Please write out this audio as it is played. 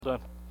Done.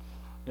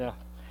 Yeah.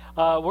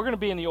 We're going to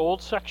be in the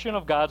old section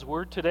of God's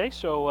Word today,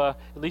 so at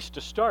least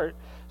to start.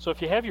 So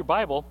if you have your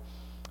Bible,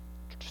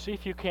 see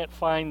if you can't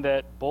find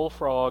that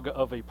bullfrog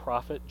of a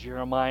prophet,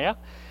 Jeremiah.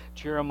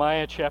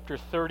 Jeremiah chapter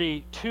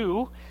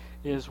 32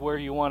 is where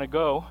you want to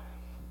go.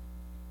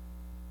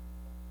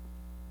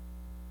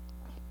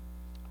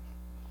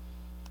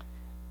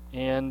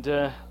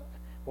 And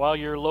while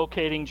you're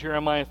locating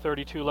Jeremiah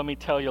 32, let me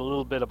tell you a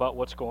little bit about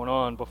what's going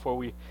on before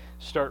we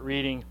start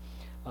reading.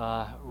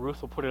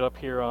 Ruth will put it up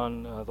here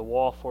on the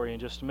wall for you in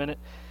just a minute.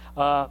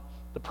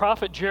 The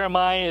prophet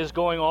Jeremiah is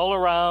going all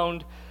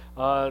around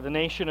the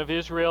nation of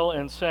Israel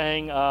and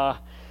saying,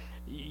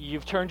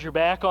 you've turned your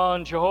back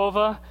on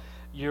Jehovah,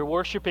 you're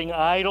worshiping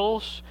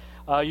idols,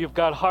 you've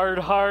got hard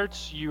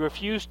hearts, you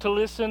refuse to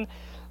listen,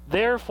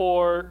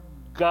 therefore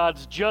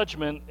God's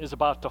judgment is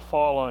about to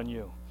fall on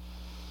you.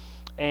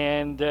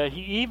 And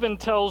he even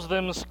tells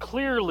them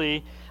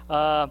clearly,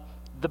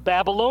 the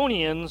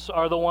Babylonians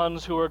are the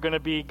ones who are going to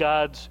be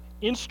God's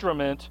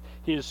instrument,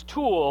 his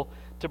tool,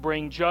 to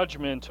bring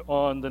judgment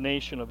on the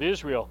nation of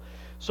Israel.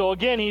 So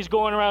again, he's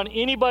going around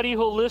anybody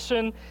who'll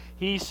listen.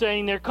 He's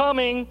saying they're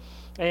coming,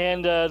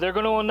 and they're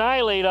going to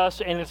annihilate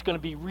us, and it's going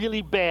to be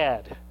really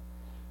bad.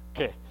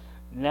 Okay,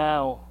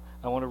 now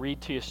I want to read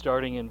to you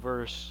starting in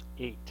verse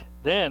 8.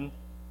 Then,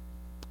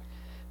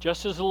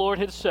 just as the Lord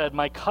had said,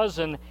 my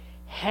cousin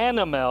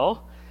Hanamel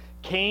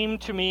came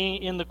to me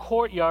in the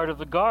courtyard of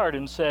the guard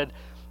and said,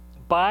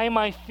 buy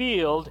my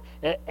field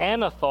at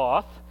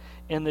Anathoth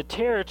in the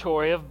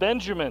territory of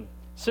Benjamin,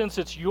 since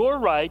it's your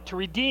right to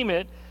redeem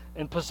it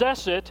and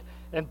possess it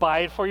and buy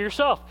it for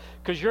yourself,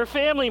 because you're a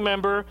family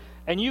member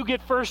and you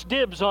get first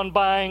dibs on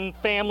buying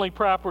family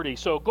property.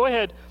 So go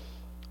ahead,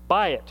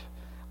 buy it.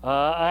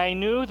 I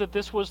knew that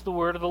this was the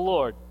word of the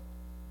Lord.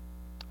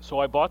 So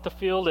I bought the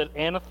field at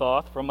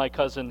Anathoth from my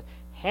cousin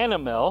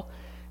Hanamel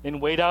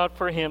and weighed out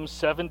for him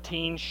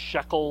 17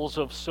 shekels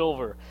of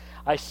silver.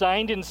 I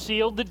signed and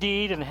sealed the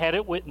deed and had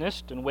it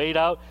witnessed and weighed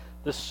out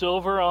the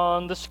silver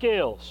on the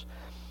scales.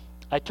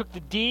 I took the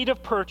deed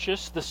of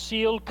purchase, the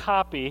sealed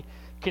copy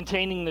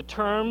containing the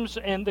terms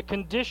and the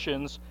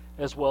conditions,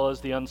 as well as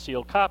the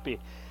unsealed copy.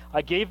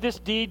 I gave this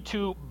deed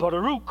to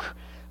Baruch,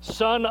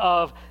 son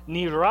of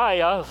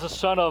Neriah, the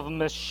son of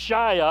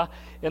Meshiah,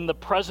 in the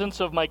presence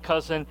of my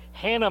cousin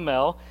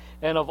Hanamel,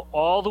 and of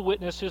all the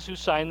witnesses who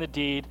signed the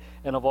deed,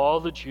 and of all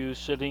the Jews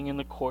sitting in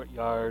the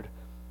courtyard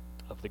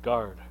of the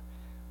guard.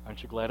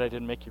 Aren't you glad I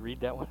didn't make you read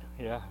that one?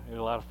 Yeah, there are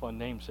a lot of fun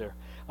names there.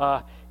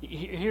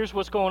 Here's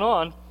what's going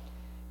on.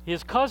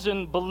 His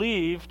cousin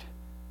believed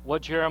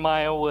what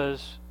Jeremiah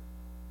was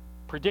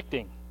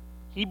predicting.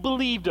 He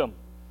believed him.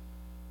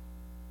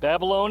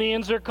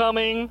 Babylonians are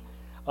coming.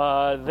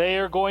 They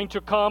are going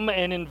to come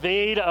and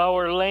invade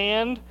our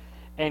land,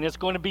 and it's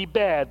going to be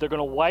bad. They're going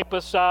to wipe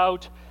us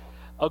out.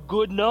 A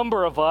good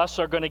number of us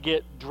are going to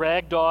get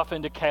dragged off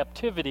into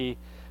captivity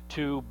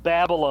to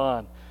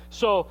Babylon.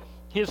 So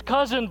his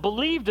cousin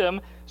believed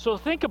him, so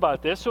think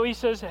about this. So he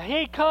says,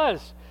 hey,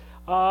 cuz,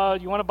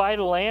 you want to buy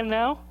the land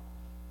now?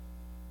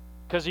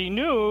 Because he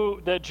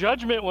knew that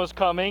judgment was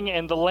coming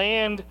and the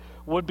land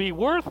would be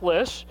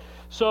worthless,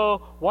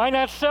 so why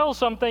not sell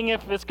something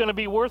if it's going to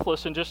be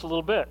worthless in just a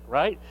little bit,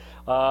 right?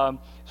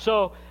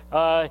 So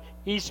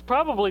he's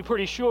probably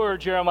pretty sure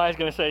Jeremiah's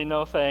going to say,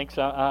 no thanks,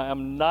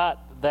 I'm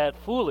not that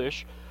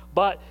foolish.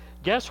 But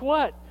guess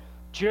what?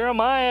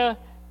 Jeremiah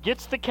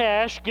gets the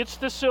cash, gets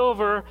the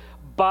silver,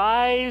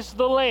 buys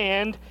the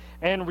land,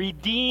 and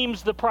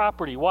redeems the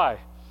property. Why?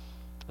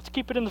 Let's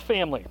keep it in the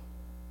family.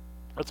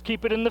 Let's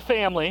keep it in the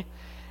family.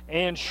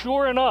 And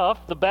sure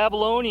enough, the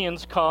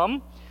Babylonians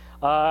come,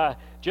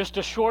 just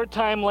a short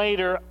time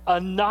later,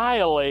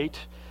 annihilate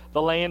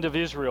the land of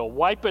Israel,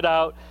 wipe it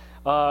out.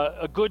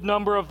 A good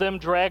number of them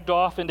dragged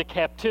off into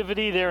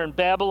captivity there in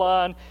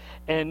Babylon.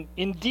 And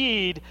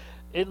indeed,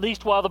 at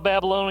least while the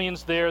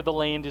Babylonians there, the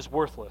land is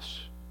worthless.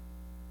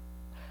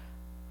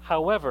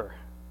 However,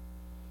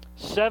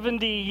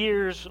 70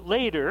 years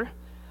later,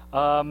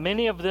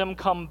 many of them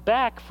come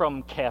back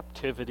from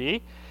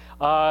captivity.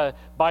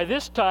 By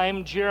this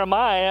time,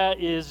 Jeremiah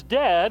is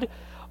dead,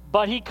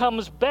 but he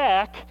comes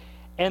back,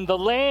 and the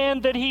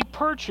land that he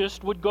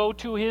purchased would go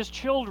to his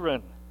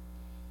children,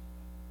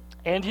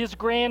 and his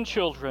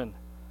grandchildren,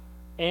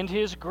 and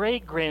his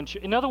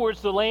great-grandchildren. In other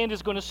words, the land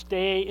is going to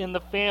stay in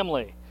the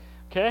family.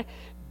 Okay?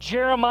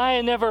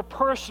 Jeremiah never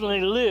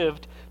personally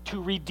lived to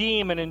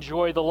redeem and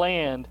enjoy the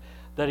land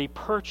that he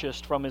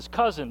purchased from his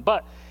cousin,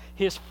 but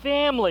his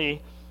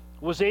family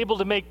was able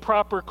to make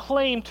proper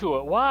claim to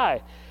it.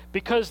 Why?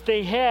 Because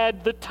they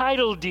had the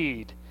title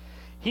deed.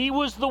 He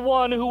was the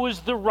one who was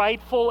the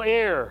rightful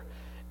heir,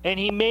 and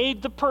he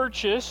made the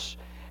purchase,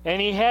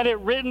 and he had it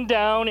written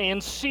down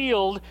and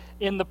sealed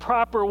in the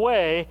proper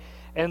way,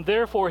 and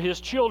therefore his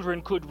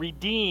children could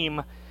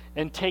redeem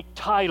and take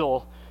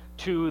title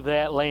to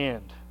that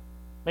land.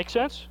 Make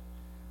sense?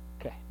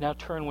 Okay, now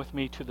turn with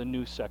me to the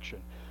new section.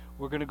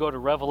 We're going to go to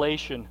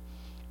Revelation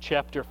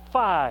chapter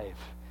 5.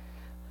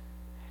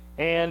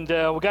 And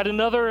we got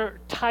another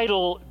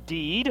title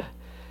deed.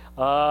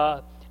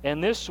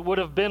 And this would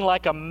have been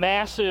like a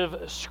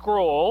massive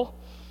scroll,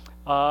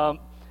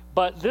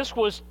 but this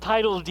was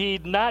title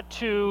deed not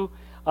to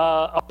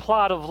a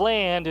plot of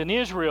land in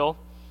Israel.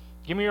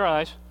 Give me your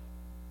eyes.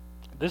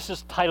 This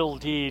is title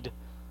deed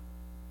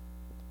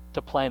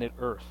to planet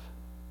Earth.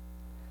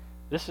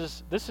 This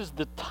is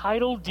the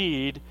title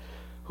deed.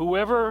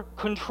 Whoever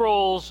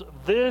controls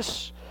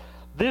this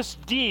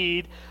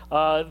deed,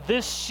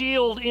 this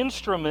sealed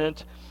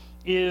instrument,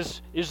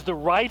 is the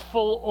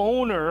rightful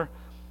owner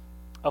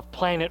of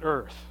planet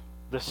Earth.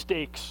 The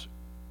stakes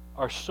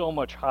are so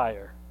much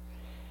higher.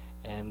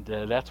 And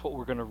that's what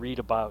we're going to read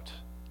about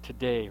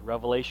today,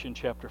 Revelation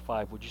chapter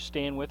 5. Would you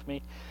stand with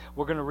me?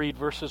 We're going to read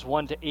verses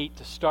 1 to 8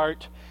 to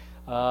start.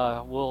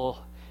 We'll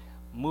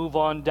move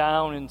on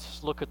down and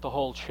look at the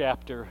whole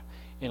chapter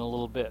in a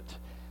little bit.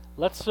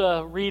 Let's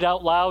read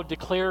out loud,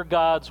 declare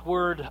God's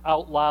word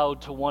out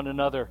loud to one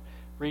another.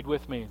 Read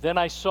with me. Then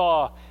I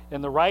saw in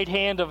the right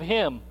hand of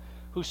him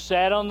who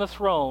sat on the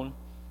throne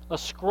a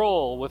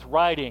scroll with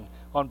writing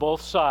on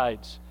both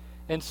sides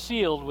and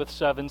sealed with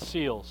 7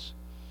 seals.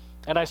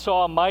 And I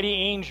saw a mighty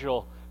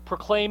angel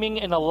proclaiming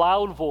in a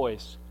loud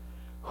voice,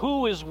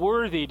 "Who is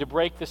worthy to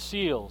break the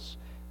seals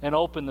and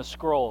open the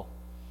scroll?"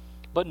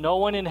 But no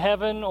one in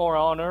heaven or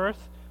on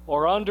earth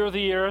or under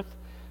the earth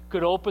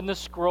could open the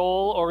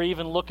scroll or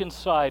even look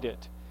inside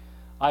it.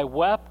 I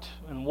wept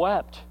and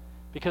wept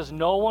because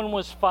no one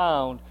was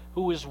found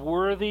who was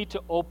worthy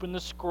to open the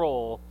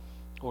scroll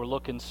or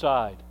look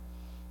inside.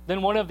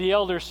 Then one of the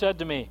elders said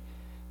to me,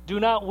 "Do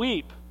not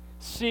weep.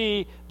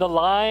 See, the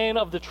Lion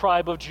of the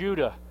tribe of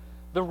Judah,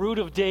 the Root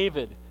of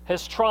David,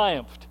 has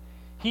triumphed.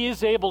 He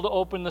is able to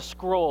open the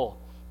scroll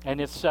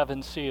and its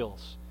 7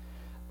 seals."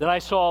 Then I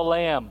saw a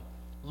lamb,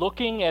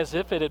 looking as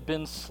if it had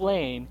been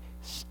slain,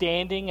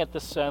 standing at the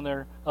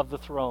center of the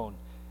throne,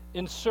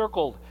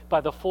 encircled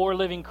by the 4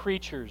 living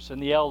creatures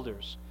and the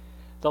elders.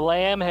 The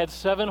lamb had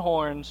 7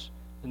 horns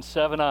and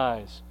 7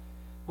 eyes,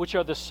 which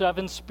are the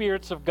 7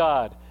 spirits of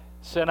God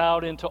sent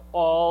out into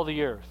all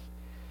the earth.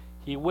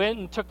 He went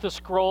and took the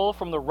scroll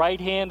from the right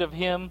hand of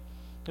him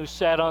who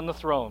sat on the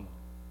throne.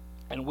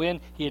 And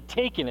when he had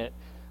taken it,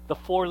 the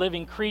 4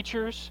 living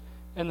creatures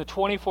and the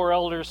 24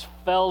 elders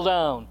fell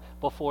down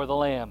before the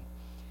Lamb.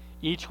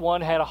 Each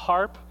one had a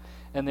harp,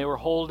 and they were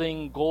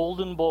holding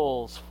golden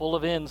bowls full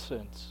of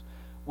incense,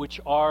 which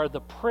are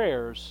the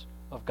prayers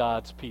of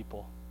God's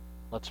people.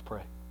 Let's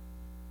pray.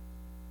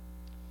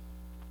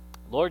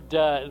 Lord,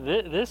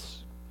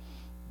 this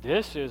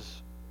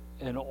is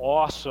an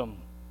awesome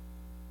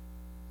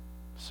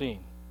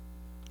scene,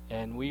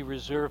 and we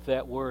reserve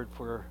that word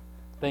for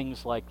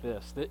things like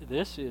this.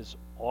 This is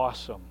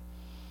awesome.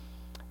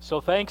 So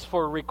thanks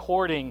for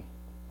recording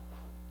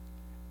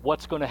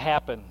what's going to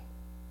happen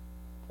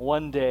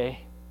one day,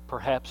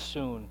 perhaps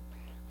soon,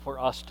 for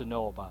us to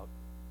know about.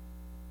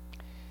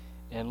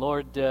 And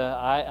Lord,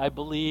 I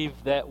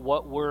believe that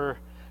what we're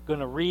going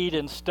to read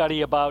and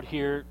study about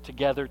here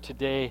together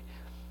today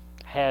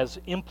has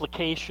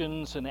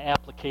implications and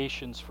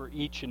applications for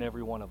each and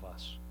every one of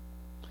us.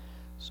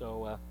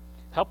 So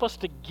help us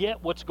to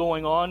get what's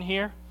going on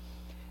here,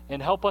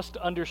 and help us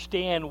to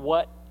understand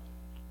what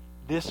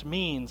this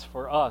means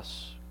for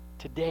us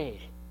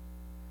today,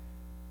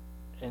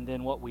 and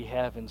then what we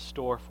have in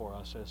store for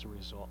us as a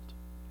result.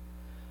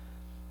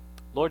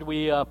 Lord,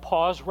 we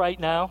pause right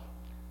now.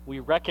 We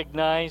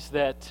recognize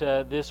that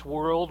this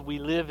world we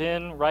live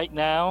in right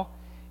now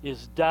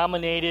is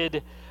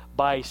dominated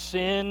by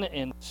sin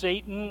and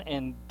Satan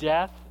and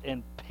death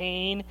and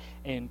pain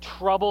and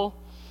trouble.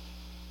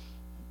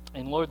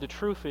 And Lord, the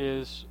truth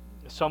is,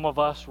 some of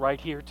us right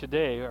here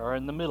today are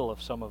in the middle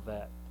of some of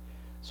that.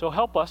 So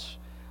help us.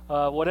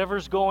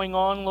 Whatever's going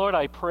on, Lord,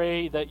 I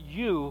pray that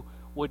you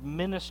would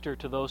minister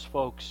to those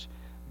folks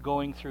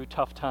going through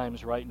tough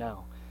times right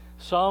now.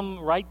 Some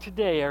right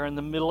today are in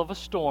the middle of a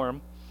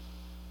storm,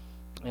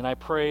 and I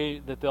pray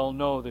that they'll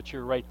know that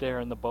you're right there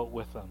in the boat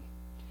with them.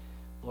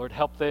 Lord,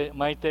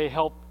 might they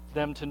help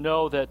them to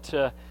know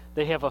that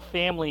they have a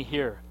family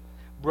here,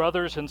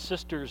 brothers and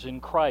sisters in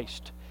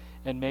Christ,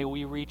 and may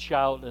we reach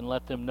out and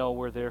let them know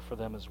we're there for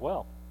them as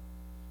well.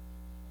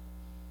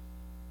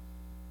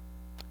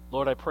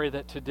 Lord, I pray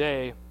that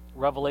today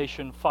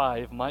Revelation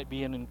 5 might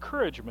be an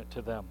encouragement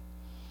to them.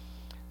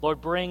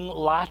 Lord, bring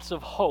lots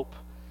of hope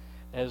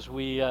as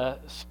we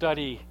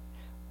study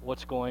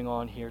what's going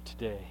on here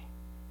today.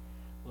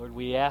 Lord,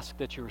 we ask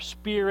that your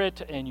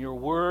Spirit and your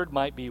word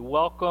might be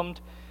welcomed.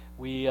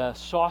 We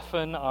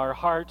soften our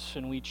hearts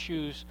and we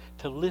choose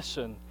to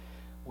listen.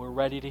 We're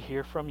ready to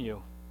hear from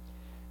you.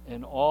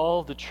 And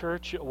all the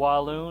church at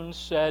Walloon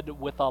said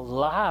with a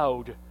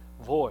loud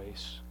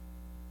voice,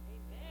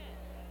 Amen.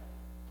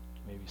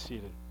 You may be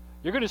seated.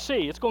 You're going to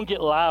see, it's going to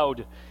get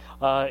loud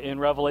in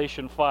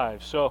Revelation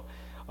 5. So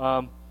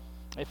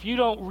if you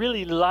don't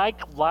really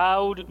like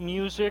loud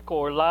music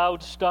or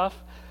loud stuff,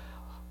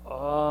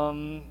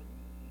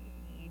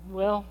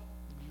 well,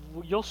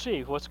 you'll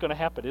see what's going to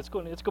happen. It's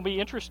going to be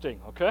interesting,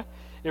 okay?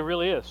 It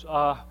really is.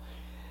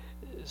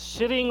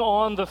 Sitting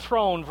on the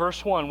throne,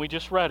 verse 1, we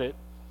just read it,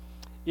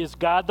 is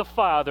God the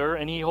Father,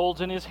 and he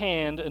holds in his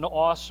hand an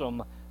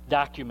awesome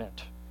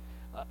document.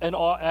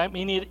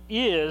 It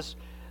is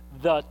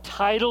the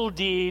title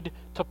deed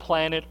to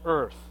planet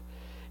Earth.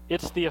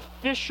 It's the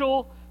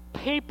official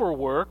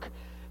paperwork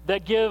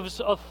that gives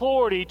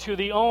authority to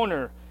the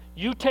owner.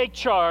 You take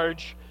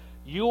charge.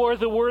 You are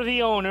the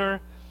worthy owner.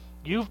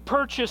 You've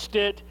purchased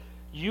it.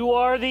 You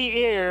are the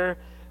heir.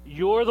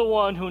 You're the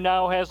one who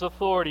now has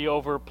authority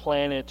over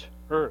planet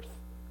Earth.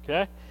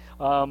 Okay?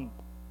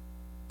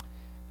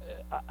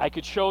 I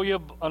could show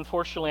you.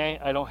 Unfortunately,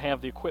 I don't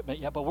have the equipment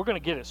yet, but we're going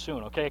to get it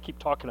soon, okay? I keep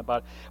talking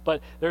about it.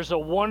 But there's a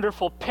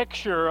wonderful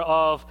picture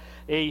of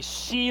a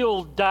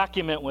sealed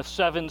document with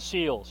 7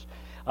 seals.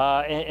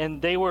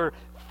 And they were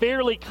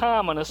fairly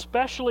common,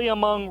 especially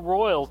among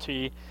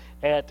royalty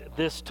at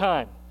this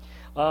time.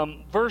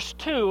 Verse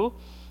 2,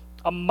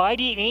 a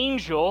mighty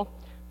angel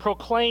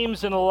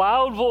proclaims in a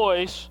loud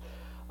voice,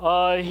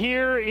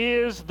 here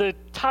is the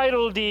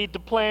title deed to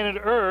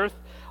planet Earth.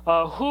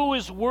 Who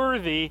is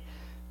worthy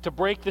to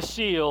break the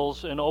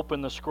seals and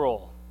open the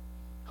scroll?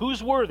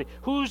 Who's worthy?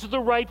 Who's the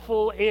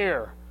rightful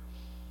heir?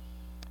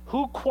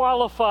 Who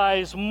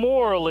qualifies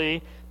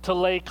morally to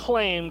lay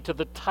claim to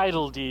the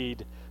title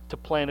deed to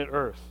planet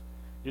Earth?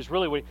 Is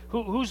really what.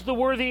 Who's the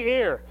worthy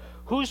heir?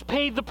 Who's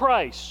paid the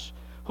price?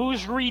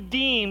 Who's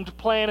redeemed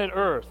planet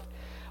Earth?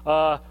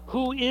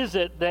 Who is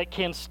it that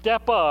can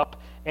step up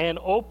and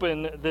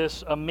open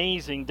this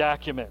amazing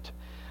document?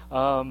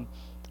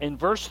 In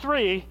verse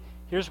 3,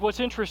 here's what's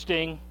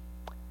interesting.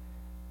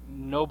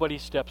 Nobody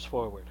steps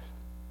forward.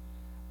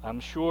 I'm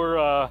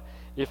sure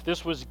if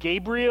this was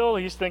Gabriel,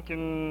 he's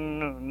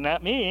thinking,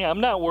 not me,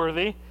 I'm not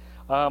worthy.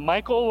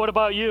 Michael, what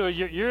about you?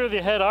 You're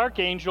the head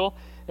archangel.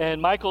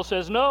 And Michael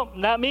says, no,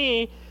 not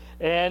me.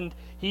 And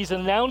he's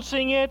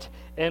announcing it.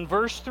 And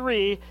verse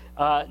 3,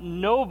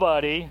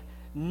 nobody,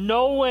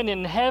 no one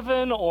in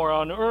heaven or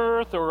on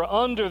earth or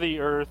under the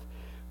earth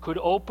could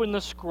open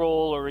the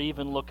scroll or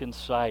even look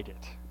inside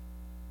it.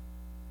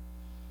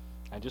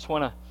 I just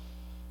want to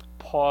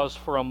pause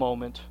for a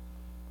moment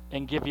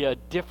and give you a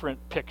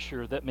different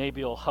picture that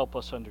maybe will help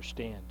us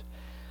understand.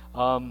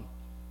 How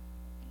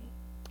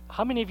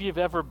many of you have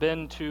ever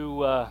been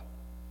to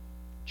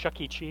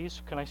Chuck E.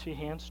 Cheese? Can I see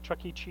hands?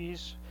 Chuck E.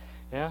 Cheese?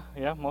 Yeah,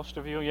 most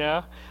of you,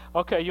 yeah.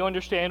 Okay, you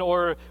understand.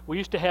 Or we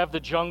used to have the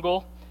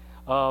jungle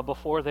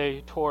before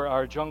they tore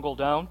our jungle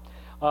down.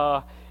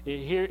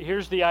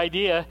 Here's the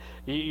idea.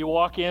 You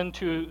walk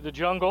into the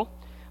jungle,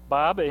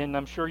 Bob, and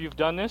I'm sure you've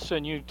done this,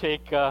 and you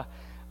take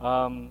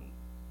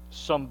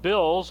some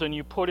bills and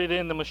you put it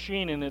in the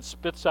machine and it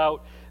spits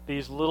out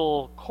these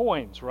little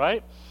coins,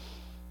 right?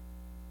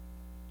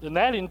 And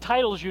that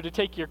entitles you to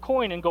take your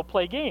coin and go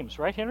play games,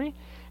 right, Henry?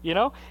 You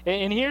know?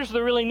 And here's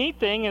the really neat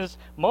thing is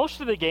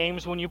most of the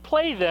games, when you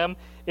play them,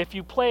 if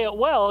you play it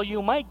well,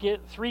 you might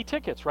get 3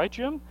 tickets, right,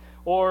 Jim?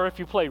 Or if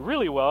you play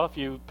really well, if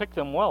you pick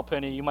them well,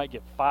 Penny, you might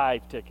get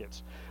 5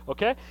 tickets.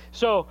 Okay?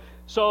 So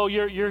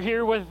you're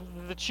here with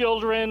the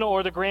children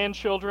or the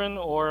grandchildren,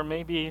 or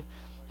maybe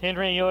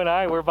Henry, you and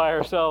I, we're by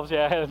ourselves.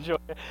 Yeah, enjoy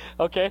it.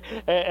 Okay,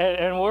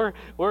 and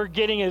we're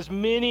getting as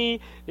many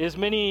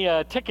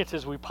tickets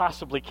as we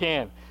possibly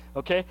can.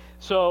 Okay,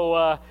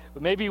 so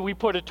maybe we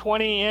put a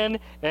 20 in,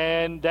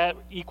 and that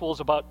equals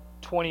about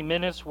 20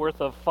 minutes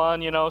worth of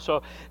fun, you know.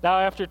 So now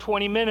after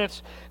 20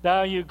 minutes,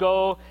 now you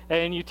go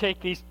and you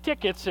take these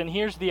tickets, and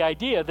here's the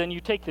idea. Then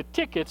you take the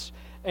tickets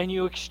and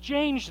you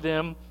exchange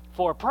them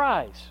for a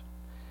prize.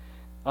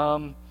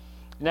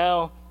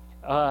 Now,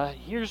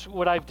 here's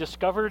what I've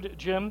discovered,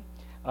 Jim.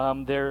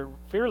 They're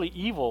fairly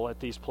evil at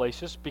these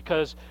places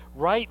because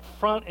right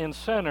front and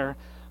center,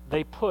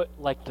 they put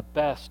like the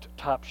best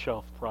top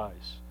shelf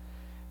prize.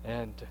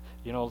 And,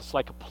 you know, it's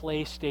like a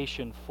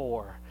PlayStation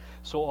 4.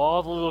 So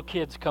all the little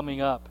kids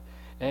coming up,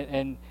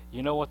 and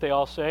you know what they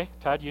all say?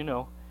 Todd, you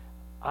know,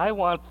 I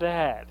want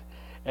that.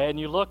 And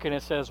you look and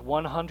it says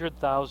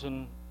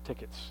 100,000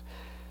 tickets.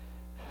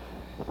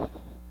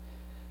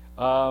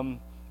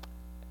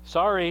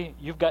 Sorry,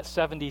 you've got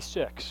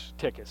 76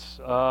 tickets.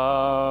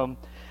 Can't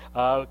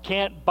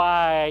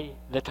buy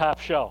the top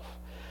shelf.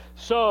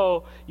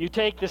 So you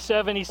take the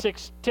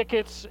 76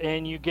 tickets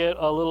and you get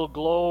a little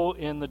glow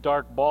in the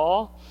dark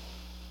ball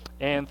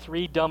and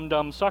 3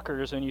 dumb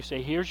suckers, and you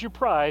say, here's your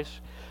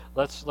prize.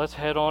 Let's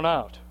head on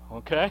out.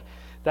 Okay?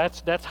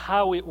 That's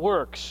how it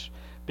works,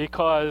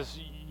 because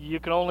you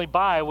can only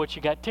buy what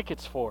you got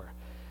tickets for.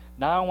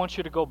 Now I want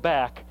you to go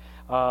back.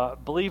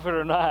 Believe it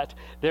or not,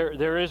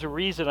 there is a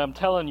reason I'm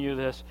telling you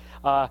this.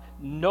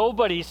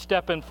 Nobody's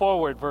stepping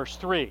forward, verse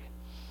 3.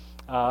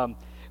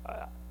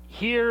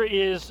 Here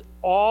is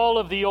all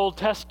of the Old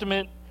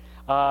Testament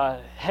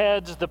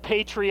heads, the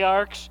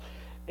patriarchs.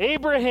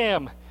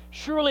 Abraham,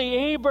 surely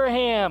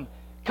Abraham,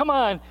 come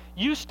on,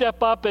 you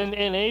step up. And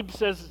Abe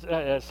says,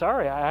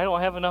 sorry, I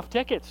don't have enough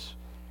tickets.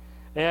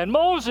 And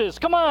Moses,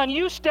 come on,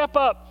 you step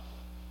up.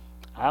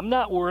 I'm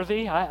not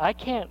worthy. I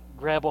can't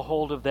grab a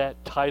hold of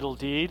that title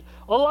deed.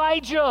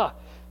 Elijah,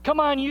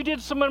 come on, you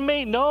did some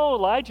amazing. No,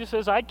 Elijah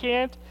says, I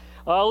can't.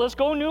 Let's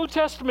go New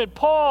Testament.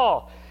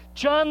 Paul,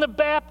 John the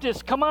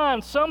Baptist, come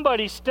on,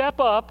 somebody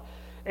step up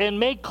and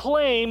make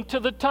claim to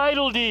the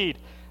title deed.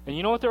 And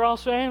you know what they're all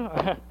saying?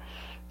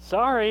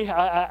 Sorry,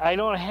 I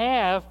don't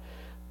have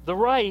the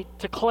right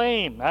to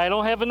claim. I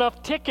don't have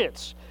enough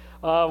tickets.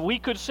 We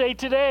could say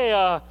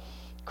today,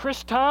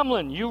 Chris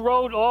Tomlin, you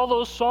wrote all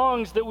those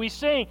songs that we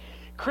sing.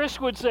 Chris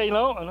would say,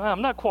 no,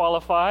 I'm not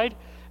qualified.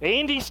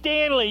 Andy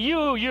Stanley,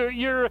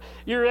 you're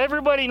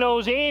everybody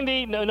knows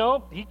Andy.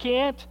 No, he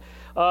can't.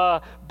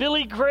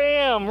 Billy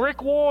Graham,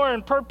 Rick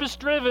Warren, Purpose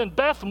Driven,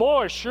 Beth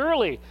Moore,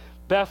 surely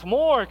Beth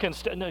Moore can.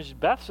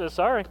 Beth says,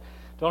 sorry,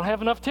 don't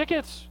have enough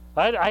tickets.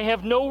 I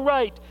have no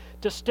right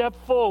to step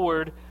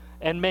forward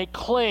and make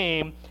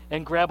claim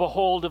and grab a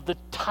hold of the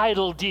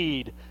title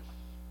deed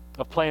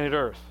of planet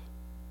Earth.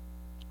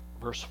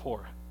 Verse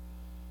 4.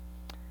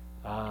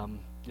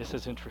 This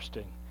is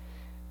interesting.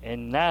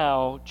 And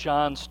now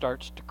John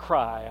starts to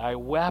cry. I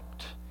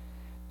wept,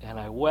 and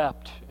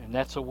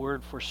that's a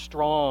word for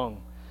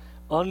strong,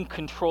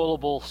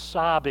 uncontrollable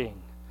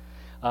sobbing.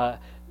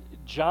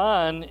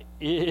 John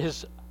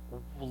is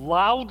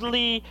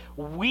loudly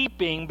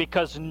weeping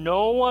because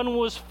no one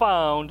was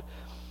found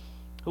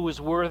who was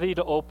worthy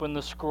to open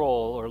the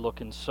scroll or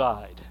look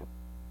inside.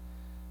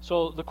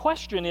 So the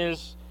question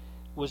is,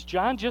 was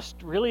John just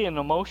really an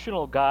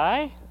emotional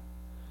guy?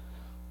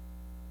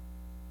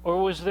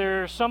 Or was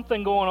there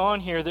something going on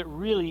here that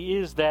really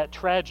is that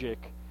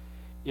tragic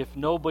if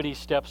nobody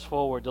steps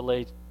forward to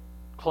lay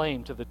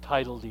claim to the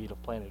title deed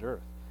of planet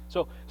Earth?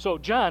 So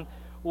John,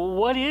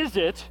 what is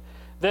it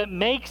that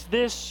makes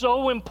this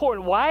so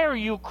important? Why are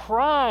you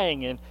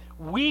crying and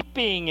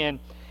weeping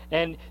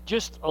and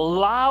just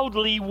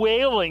loudly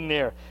wailing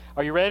there?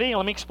 Are you ready?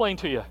 Let me explain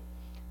to you.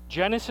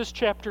 Genesis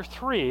chapter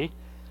 3,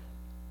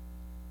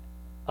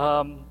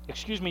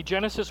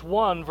 Genesis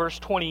 1, verse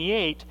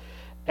 28,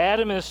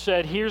 Adam has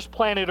said, here's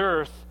planet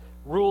Earth,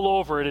 rule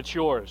over it, it's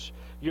yours.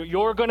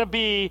 You're going to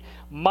be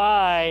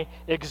my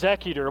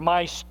executor,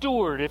 my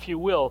steward, if you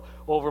will,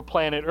 over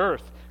planet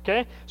Earth.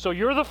 Okay? So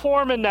you're the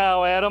foreman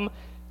now, Adam.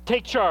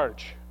 Take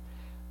charge.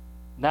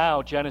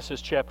 Now,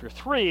 Genesis chapter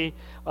 3,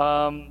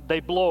 they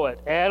blow it.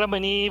 Adam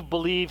and Eve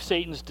believe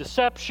Satan's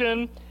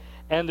deception,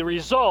 and the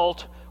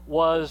result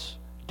was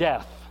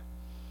death.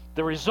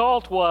 The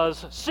result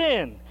was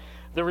sin.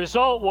 The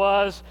result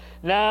was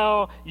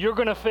now you're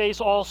going to face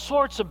all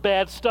sorts of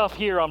bad stuff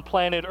here on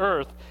planet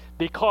Earth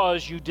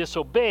because you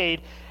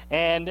disobeyed.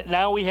 And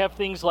now we have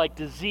things like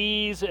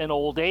disease and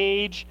old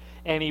age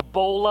and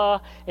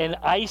Ebola and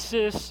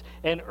ISIS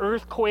and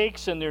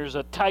earthquakes, and there's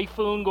a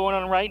typhoon going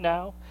on right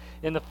now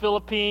in the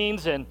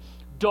Philippines, and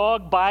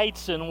dog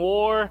bites and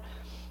war.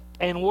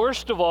 And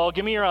worst of all,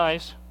 give me your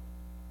eyes,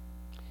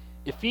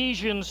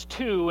 Ephesians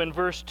 2 and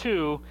verse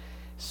 2,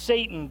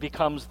 Satan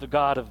becomes the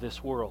god of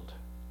this world.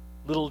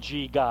 Little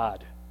g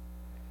God.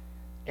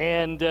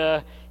 And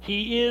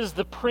he is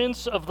the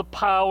prince of the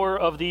power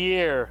of the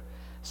air.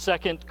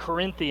 2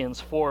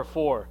 Corinthians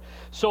 4:4.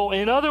 So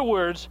in other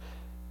words,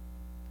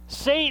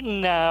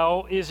 Satan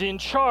now is in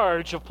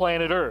charge of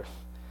planet Earth.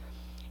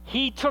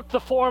 He took the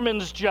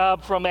foreman's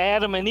job from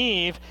Adam and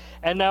Eve,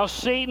 and now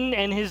Satan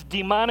and his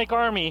demonic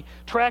army,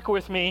 track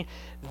with me,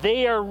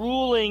 they are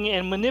ruling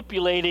and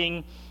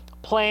manipulating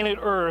planet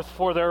Earth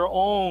for their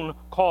own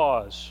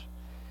cause.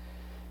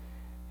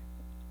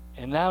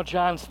 And now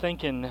John's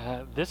thinking,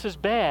 this is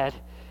bad,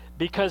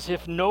 because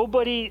if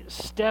nobody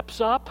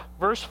steps up,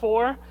 verse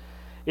 4,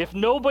 if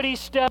nobody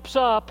steps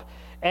up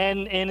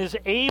and is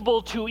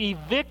able to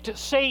evict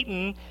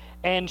Satan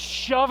and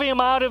shove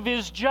him out of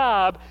his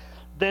job,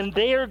 then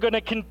they are going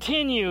to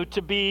continue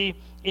to be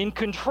in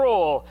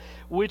control,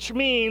 which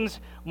means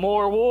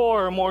more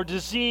war, more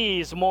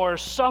disease, more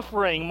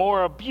suffering,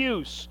 more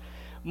abuse,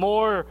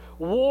 more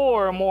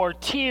war, more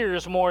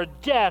tears, more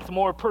death,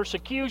 more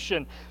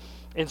persecution.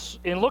 And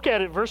look at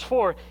it, verse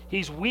 4.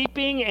 He's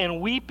weeping,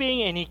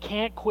 and he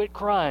can't quit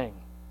crying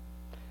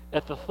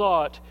at the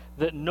thought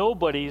that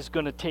nobody's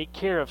going to take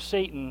care of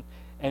Satan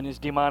and his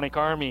demonic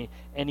army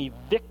and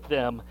evict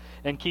them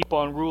and keep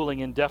on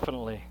ruling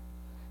indefinitely.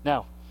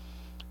 Now,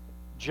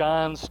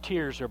 John's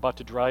tears are about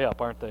to dry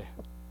up, aren't they?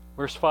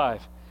 Verse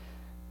 5.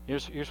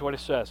 Here's what it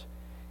says.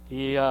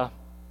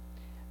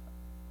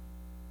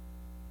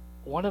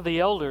 One of the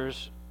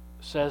elders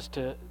says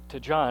to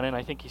John, and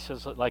I think he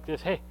says it like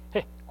this, Hey,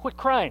 quit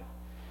crying.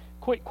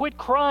 Quit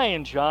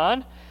crying,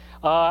 John.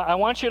 I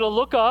want you to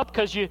look up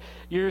because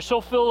you're so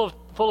full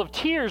of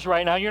tears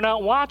right now. You're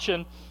not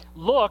watching.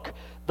 Look,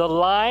 the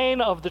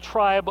Lion of the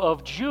tribe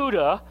of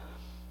Judah,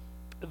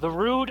 the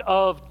root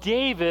of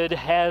David,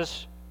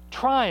 has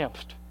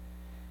triumphed.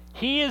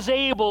 He is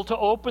able to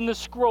open the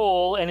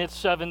scroll and its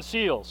 7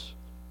 seals.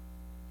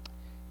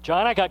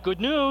 John, I got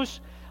good news.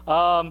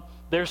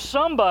 There's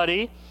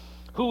somebody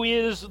who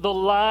is the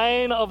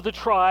Lion of the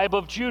tribe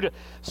of Judah.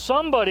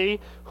 Somebody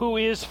who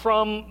is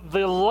from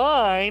the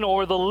line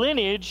or the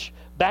lineage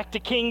back to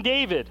King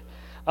David.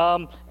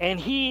 And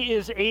he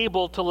is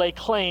able to lay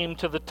claim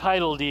to the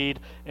title deed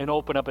and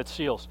open up its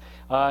seals.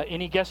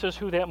 Any guesses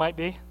who that might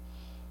be?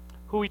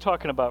 Who are we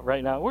talking about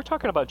right now? We're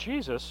talking about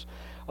Jesus,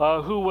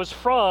 who was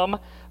from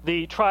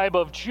the tribe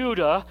of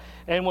Judah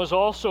and was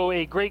also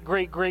a great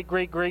grandson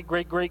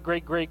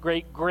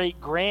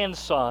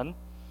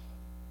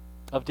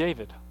of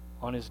David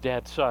on his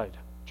dad's side,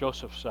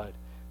 Joseph's side.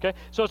 Okay,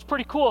 so it's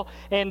pretty cool.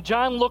 And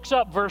John looks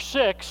up verse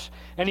 6,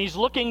 and he's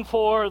looking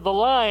for the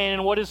lion,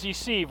 and what does he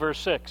see? Verse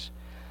 6.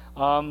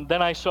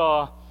 Then I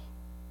saw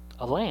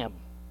a lamb,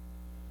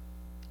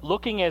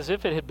 looking as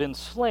if it had been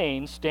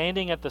slain,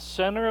 standing at the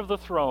center of the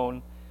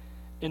throne,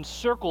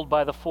 encircled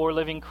by the 4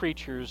 living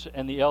creatures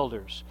and the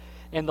elders.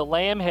 And the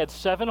lamb had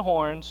 7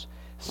 horns,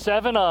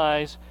 7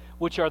 eyes,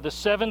 which are the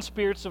 7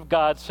 spirits of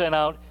God sent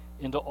out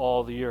into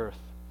all the earth.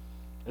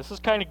 This is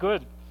kind of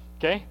good,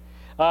 okay?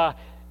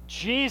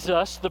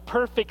 Jesus, the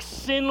perfect,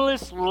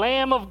 sinless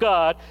Lamb of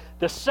God,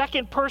 the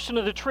second person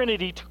of the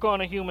Trinity, took on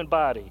a human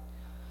body.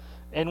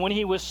 And when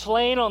he was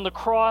slain on the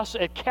cross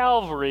at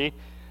Calvary,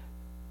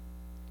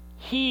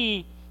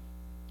 he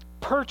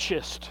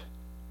purchased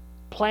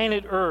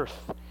planet Earth.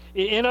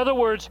 In other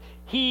words,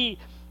 he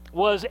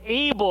was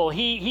able,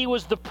 he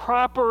was the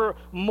proper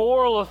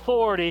moral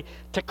authority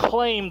to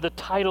claim the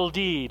title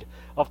deed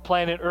of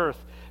planet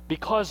Earth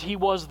because he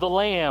was the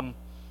Lamb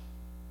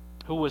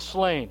who was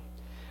slain.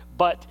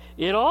 But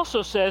it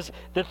also says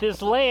that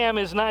this lamb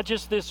is not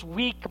just this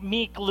weak,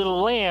 meek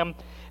little lamb.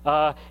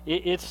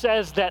 It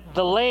says that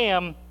the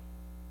lamb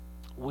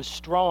was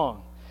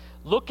strong,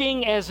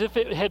 looking as if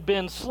it had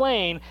been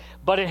slain,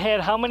 but it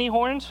had how many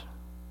horns?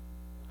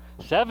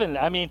 7.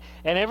 I mean,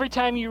 and every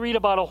time you read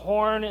about a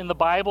horn in the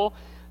Bible,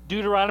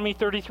 Deuteronomy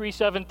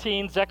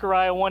 33:17,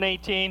 Zechariah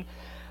 1:18,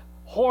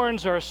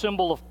 horns are a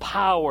symbol of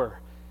power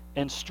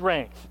and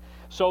strength.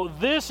 So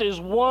this is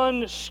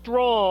one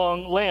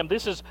strong lamb.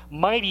 This is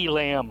mighty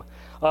lamb.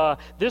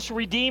 This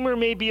Redeemer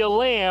may be a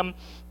lamb,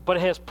 but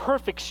it has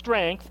perfect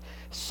strength,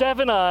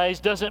 7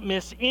 eyes, doesn't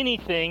miss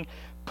anything,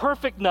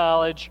 perfect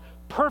knowledge,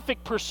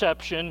 perfect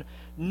perception,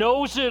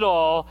 knows it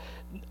all,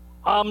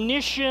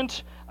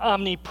 omniscient,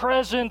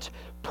 omnipresent,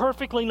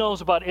 perfectly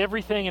knows about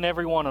everything and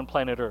everyone on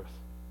planet Earth.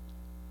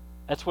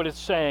 That's what it's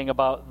saying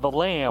about the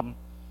Lamb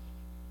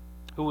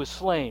who was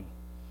slain,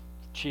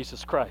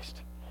 Jesus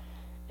Christ.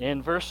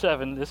 In verse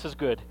 7, this is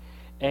good.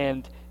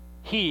 And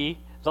he,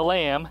 the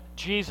Lamb,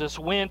 Jesus,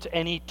 went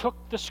and he took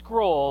the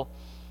scroll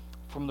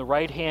from the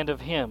right hand of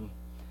him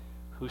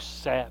who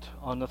sat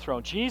on the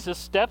throne. Jesus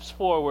steps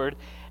forward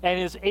and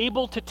is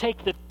able to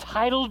take the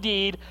title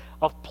deed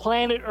of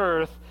planet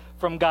Earth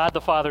from God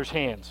the Father's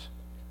hands.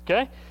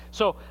 Okay?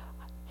 So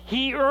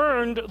he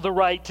earned the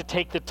right to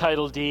take the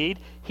title deed.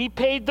 He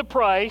paid the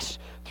price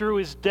through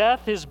his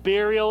death, his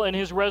burial, and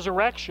his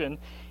resurrection.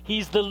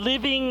 He's the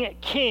living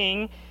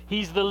King.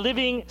 He's the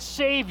living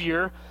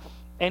Savior,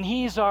 and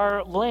he's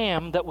our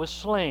Lamb that was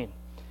slain.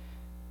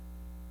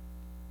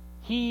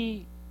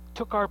 He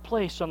took our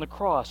place on the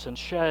cross and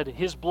shed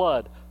his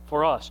blood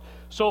for us.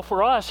 So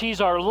for us, he's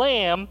our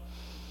Lamb,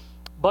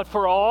 but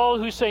for all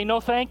who say,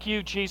 no, thank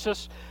you,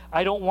 Jesus,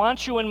 I don't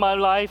want you in my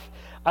life,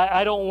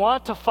 I don't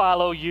want to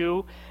follow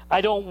you,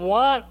 I don't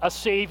want a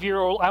Savior,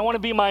 or I want to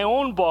be my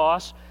own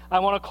boss, I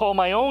want to call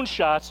my own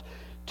shots,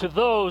 to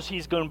those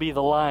he's going to be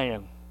the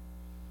Lion.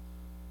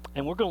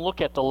 And we're going to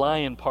look at the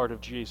lion part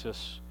of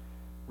Jesus,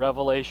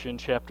 Revelation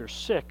chapter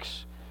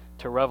 6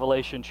 to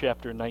Revelation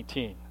chapter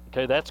 19.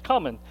 Okay, that's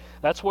coming.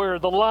 That's where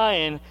the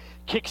lion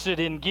kicks it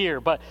in gear.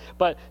 But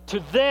to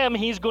them,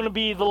 he's going to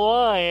be the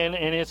lion,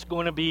 and it's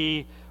going to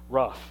be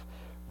rough.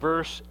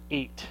 Verse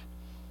 8.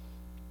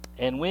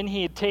 And when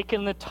he had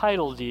taken the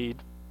title deed,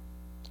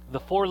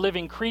 the 4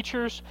 living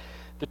creatures,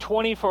 the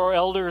 24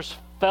 elders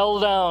fell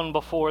down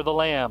before the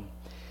Lamb.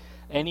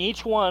 And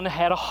each one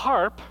had a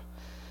harp.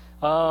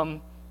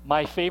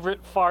 My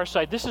favorite far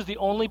side. This is the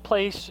only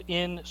place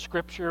in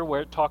Scripture where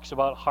it talks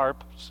about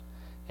harps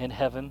in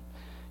heaven.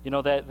 You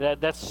know,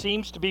 that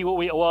seems to be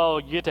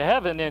what you get to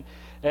heaven,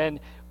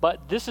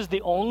 but this is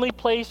the only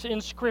place in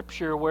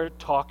Scripture where it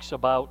talks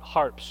about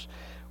harps,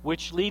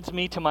 which leads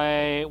me to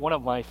one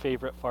of my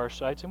favorite far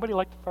sides. Anybody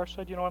like the far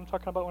side? You know what I'm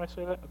talking about when I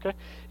say that? Okay.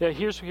 Yeah.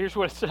 Here's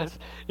what it says.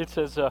 It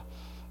says,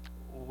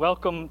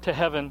 "Welcome to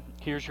heaven.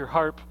 Here's your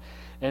harp."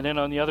 And then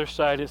on the other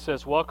side, it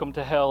says, "Welcome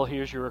to hell.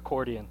 Here's your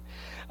accordion."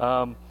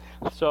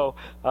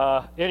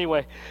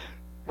 Anyway,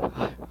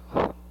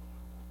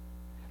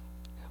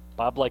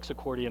 Bob likes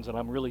accordions, and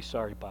I'm really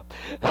sorry, Bob.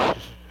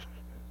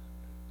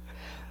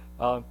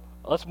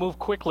 Let's move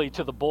quickly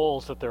to the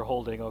bowls that they're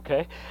holding,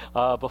 okay,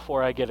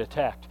 before I get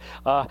attacked.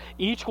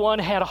 Each one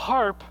had a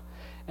harp,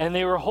 and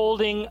they were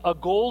holding a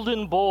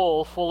golden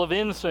bowl full of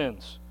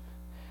incense.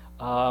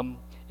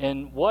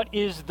 And what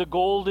is in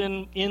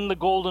the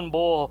golden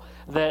bowl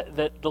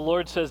that the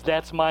Lord says,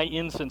 that's my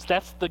incense?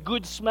 That's the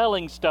good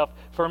smelling stuff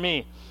for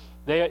me.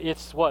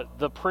 It's what?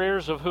 The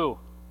prayers of who?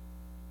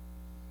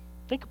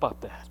 Think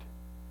about that.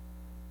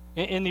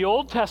 In the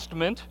Old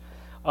Testament,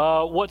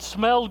 what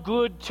smelled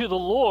good to the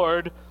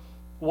Lord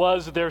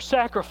was their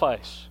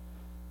sacrifice.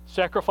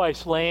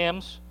 Sacrifice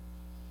lambs,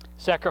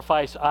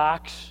 sacrifice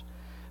ox,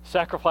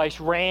 sacrifice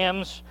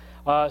rams,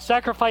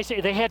 Sacrifice,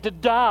 they had to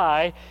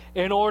die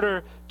in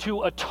order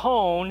to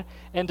atone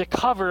and to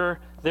cover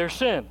their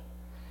sin.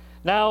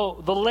 Now,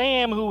 the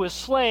Lamb who was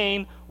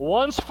slain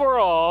once for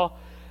all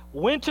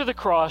went to the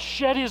cross,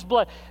 shed his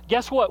blood.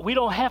 Guess what? We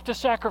don't have to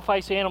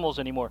sacrifice animals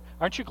anymore.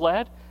 Aren't you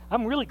glad?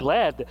 I'm really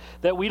glad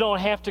that we don't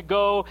have to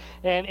go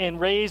and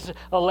raise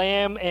a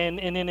lamb and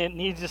then it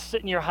needs to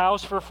sit in your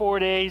house for 4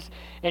 days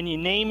and you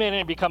name it and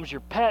it becomes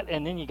your pet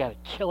and then you got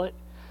to kill it.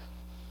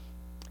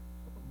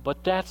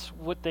 But that's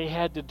what they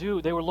had to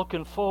do. They were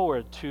looking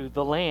forward to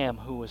the Lamb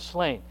who was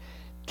slain.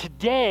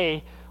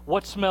 Today,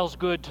 what smells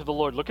good to the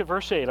Lord? Look at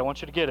verse 8. I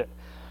want you to get it.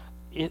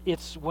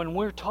 It's when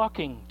we're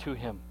talking to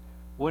him.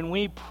 When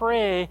we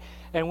pray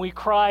and we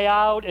cry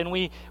out and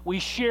we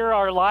share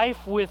our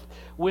life with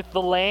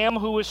the Lamb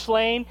who was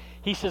slain,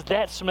 he says,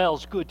 that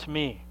smells good to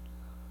me.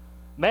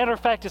 Matter of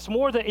fact, it's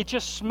more than, it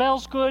just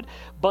smells good,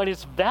 but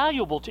it's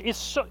valuable to,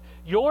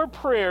 your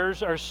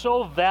prayers are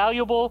so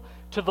valuable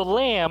to the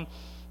Lamb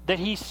that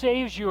he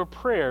saves your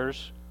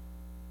prayers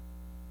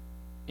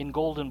in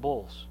golden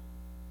bowls.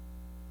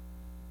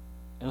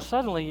 And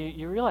suddenly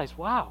you realize,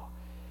 wow,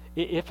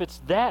 if it's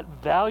that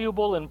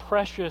valuable and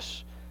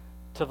precious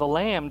to the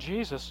Lamb,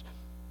 Jesus,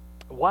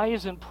 why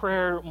isn't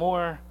prayer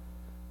more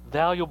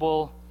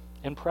valuable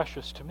and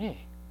precious to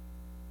me?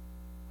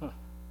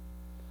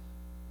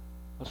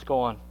 Let's go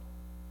on.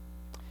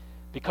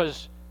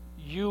 Because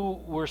you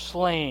were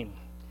slain.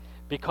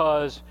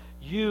 Because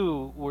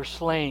you were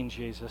slain,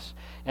 Jesus.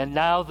 And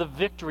now the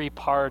victory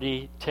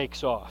party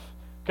takes off.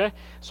 Okay?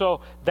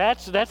 So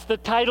that's the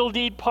title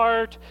deed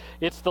part.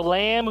 It's the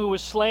Lamb who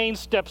was slain,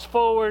 steps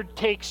forward,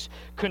 takes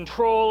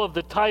control of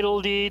the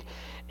title deed.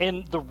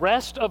 And the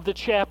rest of the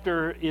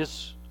chapter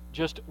is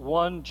just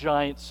one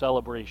giant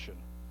celebration.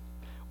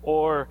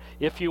 Or,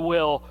 if you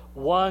will,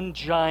 one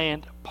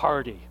giant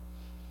party.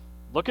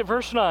 Look at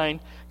verse 9,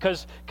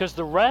 because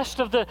the rest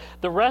of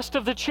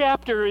the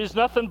chapter is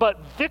nothing but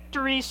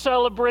victory,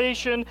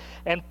 celebration,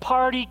 and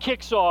party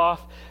kicks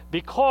off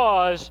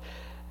because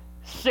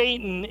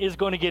Satan is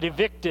going to get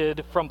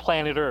evicted from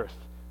planet Earth.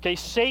 Okay,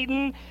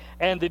 Satan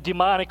and the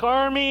demonic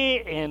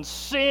army and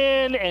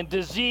sin and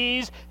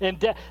disease and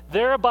death,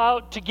 they're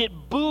about to get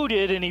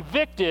booted and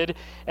evicted,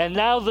 and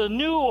now the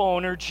new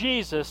owner,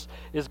 Jesus,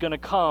 is going to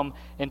come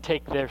and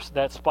take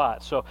that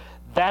spot. So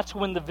that's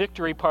when the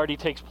victory party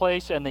takes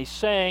place, and they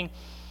sang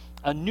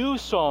a new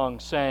song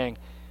saying,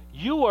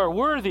 "You are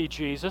worthy,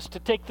 Jesus, to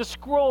take the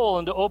scroll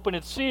and to open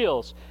its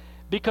seals,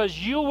 because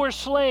you were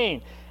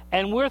slain,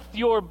 and with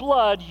your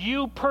blood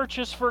you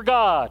purchased for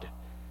God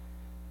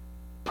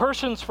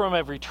persons from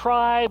every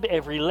tribe,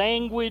 every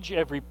language,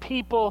 every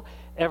people,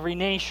 every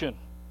nation."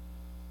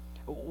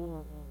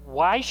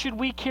 Why should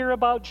we care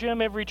about,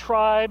 Jim, every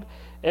tribe,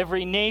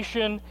 every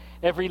nation,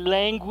 every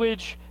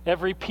language,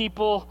 every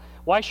people?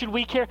 Why should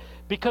we care?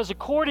 Because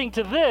according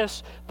to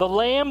this, the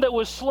Lamb that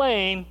was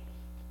slain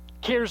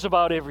cares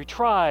about every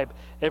tribe,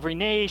 every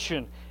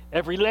nation,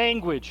 every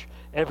language,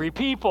 every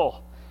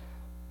people.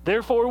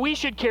 Therefore, we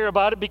should care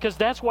about it because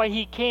that's why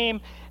he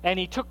came and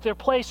he took their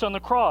place on the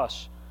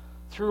cross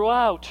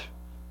throughout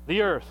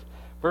the earth.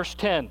 Verse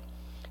 10,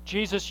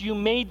 Jesus, you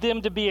made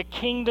them to be a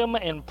kingdom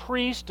and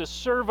priests to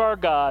serve our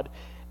God,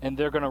 and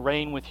they're going to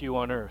reign with you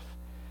on earth.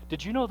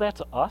 Did you know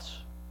that's us?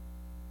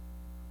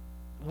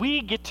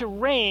 We get to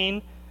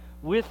reign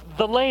with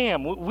the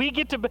Lamb. We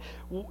get to,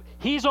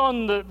 he's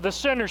on the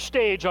center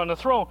stage on the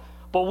throne,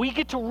 but we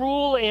get to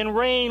rule and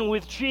reign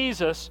with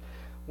Jesus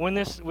when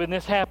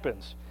this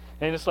happens.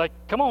 And it's like,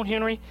 come on,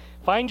 Henry,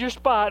 find your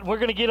spot. We're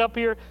going to get up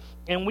here,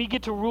 and we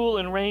get to rule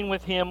and reign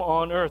with him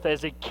on earth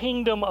as a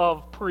kingdom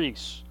of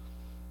priests.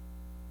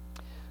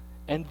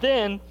 And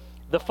then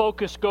the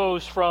focus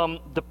goes from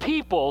the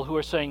people who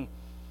are saying,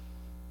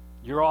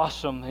 you're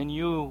awesome, and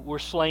you were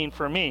slain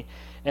for me.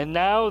 And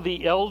now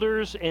the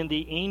elders and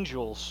the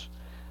angels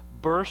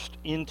burst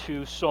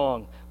into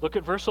song. Look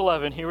at verse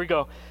 11. Here we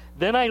go.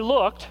 Then I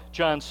looked,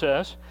 John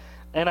says,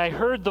 and I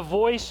heard the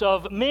voice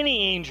of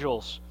many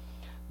angels,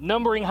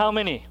 numbering how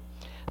many?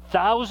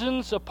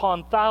 Thousands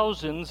upon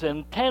thousands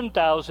and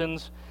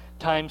 10,000s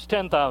times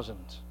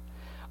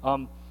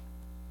 10,000s.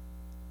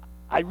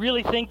 I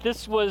really think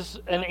this was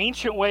an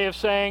ancient way of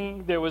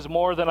saying there was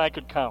more than I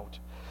could count.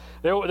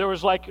 There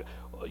was like,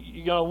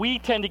 we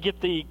tend to get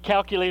the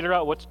calculator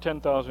out. What's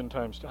 10,000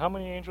 times? How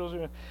many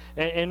angels?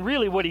 And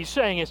really what he's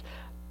saying is,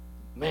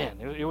 man,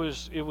 it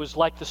was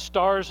like the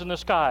stars in the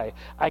sky.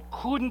 I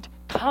couldn't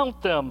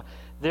count them.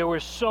 There were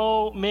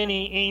so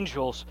many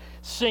angels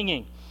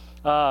singing.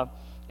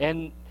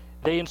 And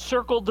they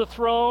encircled the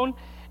throne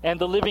and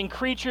the living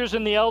creatures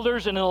and the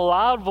elders, and in a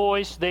loud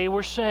voice they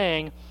were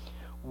saying,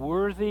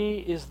 worthy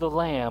is the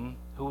Lamb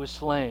who was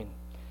slain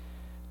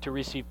to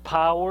receive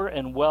power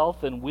and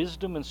wealth and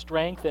wisdom and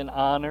strength and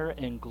honor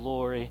and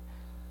glory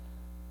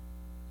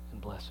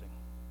and blessing.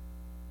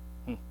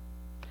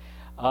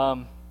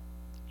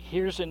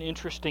 Here's an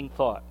interesting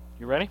thought.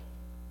 You ready?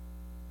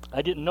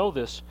 I didn't know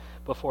this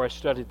before I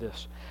studied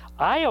this.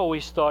 I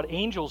always thought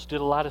angels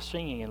did a lot of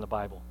singing in the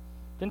Bible.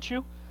 Didn't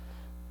you?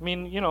 I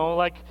mean,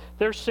 like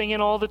they're singing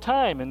all the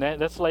time, and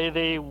that's like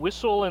they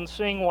whistle and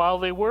sing while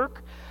they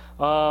work.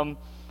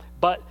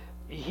 But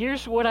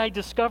here's what I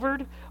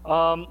discovered.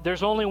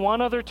 There's only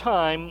one other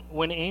time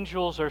when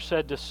angels are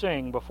said to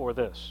sing before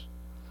this,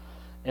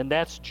 and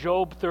that's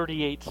Job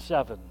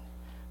 38:7.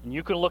 And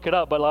you can look it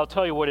up, but I'll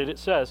tell you what it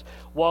says.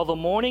 While the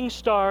morning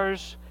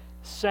stars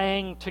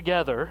sang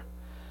together,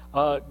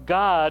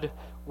 God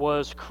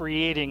was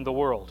creating the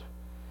world.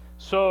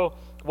 So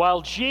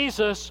while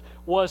Jesus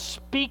was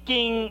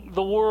speaking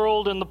the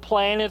world and the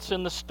planets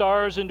and the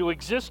stars into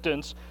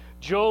existence,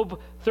 Job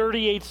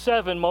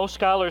 38:7, most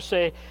scholars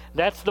say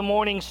that's the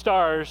morning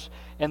stars,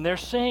 and they're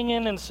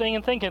singing and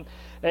singing, thinking,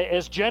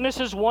 as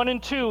Genesis 1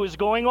 and 2 is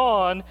going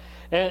on,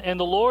 and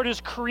the Lord is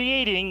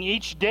creating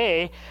each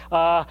day,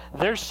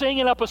 they're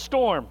singing up a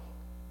storm.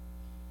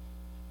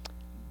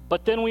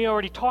 But then we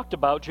already talked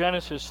about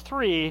Genesis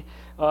 3,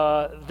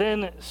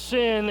 then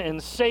sin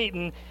and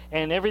Satan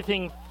and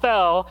everything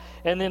fell,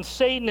 and then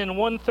Satan and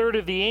 1/3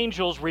 of the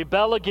angels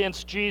rebel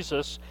against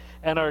Jesus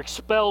and are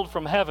expelled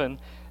from heaven,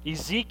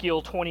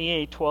 Ezekiel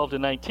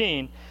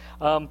 28:12-19.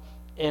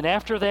 And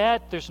after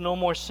that, there's no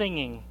more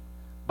singing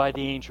by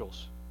the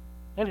angels.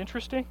 Isn't that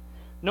interesting?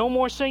 No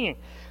more singing.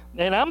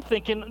 And I'm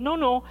thinking,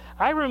 no,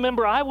 I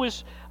remember I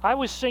was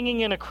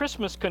singing in a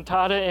Christmas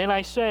cantata, and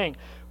I sang,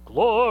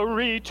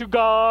 "Glory to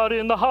God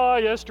in the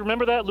highest."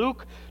 Remember that,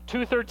 Luke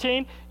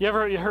 2:13? You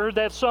heard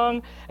that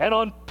song? "And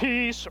on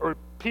peace, or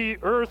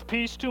earth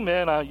peace to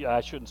men."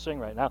 I shouldn't sing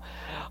right now.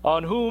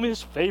 "On whom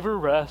his favor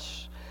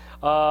rests."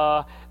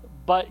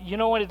 But you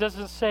know what? It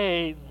doesn't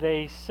say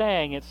they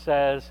sang. It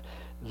says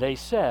they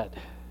said.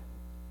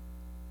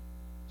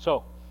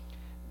 So,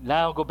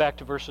 now go back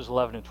to verses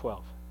 11 and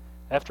 12.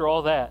 After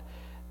all that,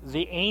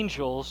 the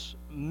angels,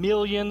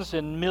 millions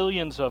and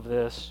millions of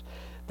this,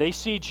 they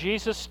see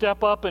Jesus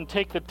step up and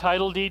take the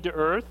title deed to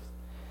earth,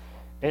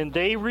 and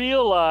they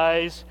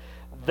realize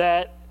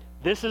that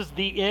this is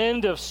the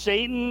end of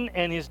Satan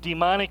and his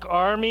demonic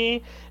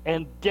army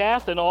and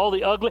death and all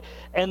the ugly,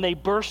 and they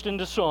burst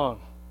into song.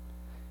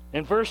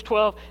 In verse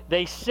 12,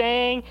 they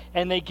sang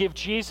and they give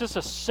Jesus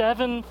a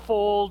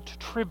sevenfold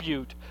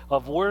tribute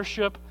of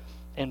worship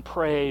and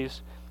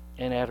praise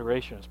and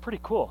adoration. It's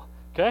pretty cool.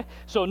 Okay?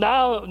 So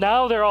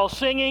now they're all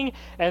singing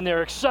and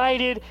they're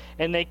excited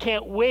and they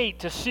can't wait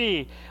to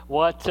see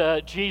what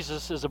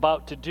Jesus is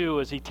about to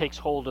do as he takes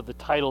hold of the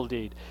title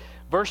deed.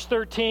 Verse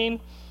 13,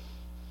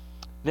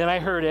 "Then I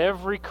heard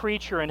every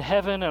creature in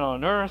heaven and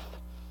on earth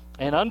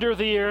and under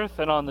the earth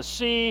and on the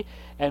sea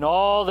and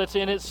all that's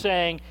in it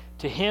saying,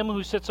 'To him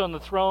who sits on the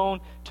throne,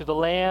 to the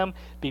Lamb,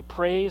 be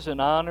praise and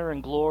honor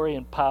and glory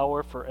and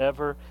power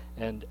forever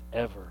and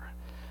ever.'"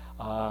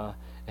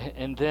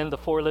 And then the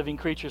four living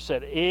creatures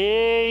said,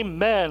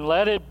 "Amen,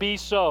 let it be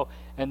so."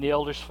 And the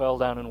elders fell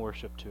down and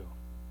worshiped too.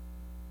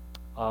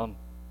 Do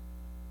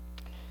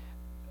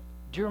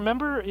you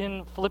remember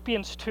in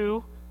Philippians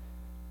 2,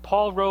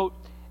 Paul wrote,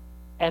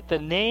 "At the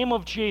name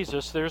of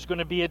Jesus, there's going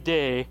to be a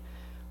day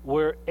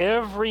where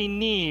every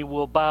knee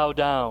will bow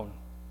down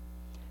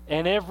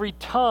and every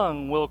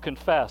tongue will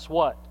confess,"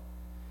 what?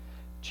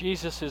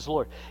 Jesus is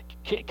Lord.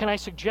 Can I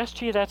suggest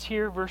to you that's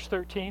here, verse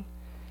 13?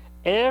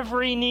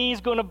 Every knee's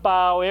going to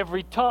bow,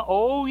 every tongue.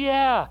 Oh,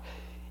 yeah.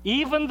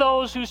 Even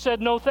those who said,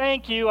 "No,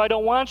 thank you, I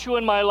don't want you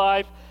in my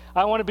life,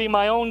 I want to be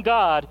my own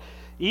God,"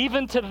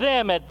 even to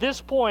them at this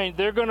point,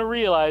 they're going to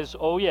realize,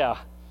 oh, yeah,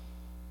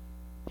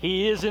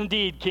 he is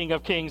indeed King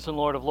of Kings and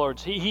Lord of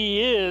Lords.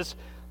 He is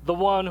the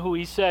one who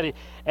he said.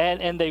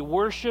 And they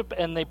worship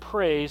and they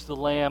praise the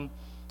Lamb.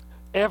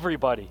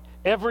 Everybody,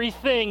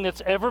 everything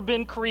that's ever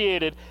been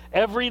created,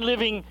 every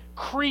living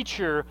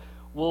creature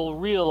will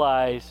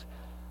realize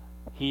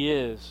he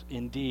is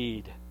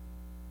indeed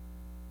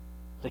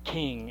the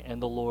King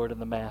and the Lord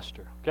and the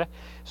Master. Okay?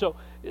 So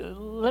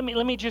let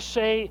me just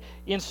say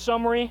in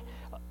summary,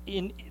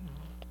 in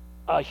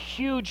a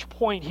huge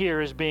point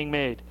here is being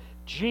made.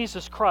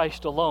 Jesus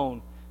Christ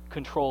alone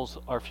controls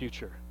our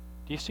future.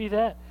 Do you see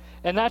that?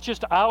 And not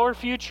just our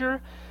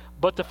future,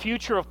 but the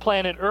future of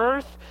planet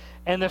Earth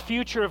and the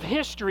future of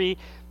history.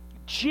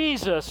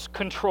 Jesus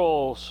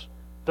controls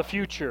the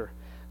future.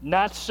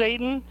 Not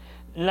Satan,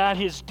 not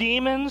his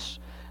demons,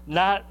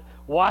 not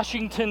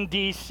Washington,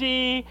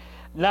 D.C.,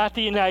 not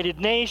the United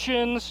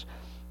Nations.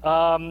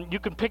 You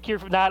can pick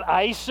not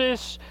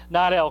ISIS,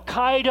 not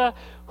Al-Qaeda.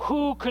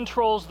 Who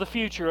controls the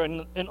future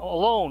and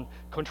alone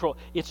control?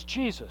 It's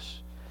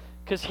Jesus.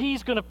 Because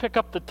he's going to pick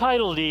up the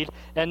title deed,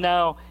 and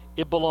now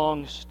it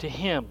belongs to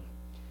him.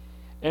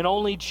 And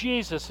only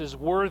Jesus is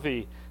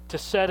worthy to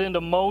set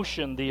into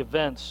motion the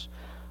events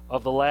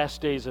of the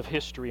last days of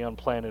history on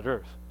planet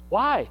Earth.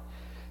 Why?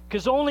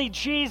 Because only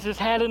Jesus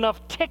had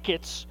enough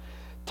tickets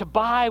to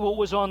buy what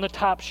was on the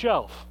top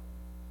shelf.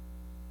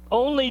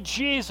 Only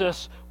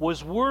Jesus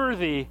was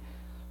worthy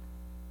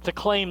to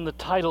claim the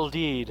title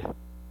deed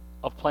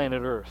of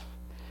planet Earth.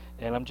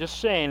 And I'm just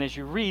saying, as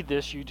you read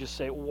this, you just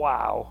say,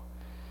 wow,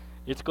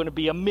 it's going to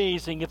be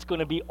amazing, it's going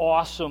to be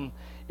awesome,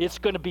 it's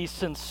going to be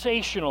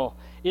sensational,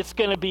 it's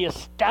going to be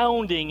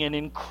astounding and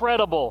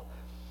incredible.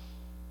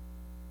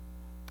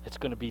 It's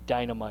going to be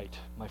dynamite,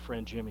 my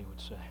friend Jimmy would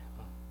say.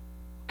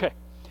 Okay,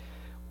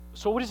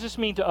 so what does this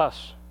mean to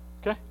us?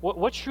 Okay,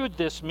 what should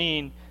this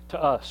mean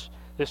to us,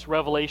 this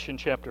Revelation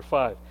chapter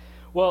 5?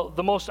 Well,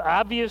 the most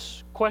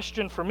obvious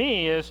question for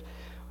me is,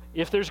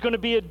 if there's going to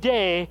be a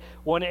day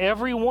when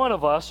every one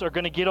of us are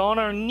going to get on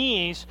our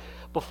knees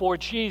before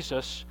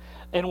Jesus,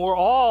 and we're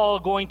all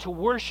going to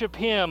worship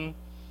Him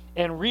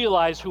and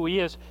realize who He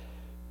is,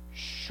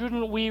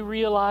 shouldn't we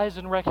realize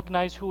and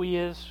recognize who He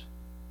is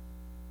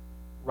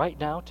right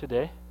now,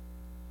 today?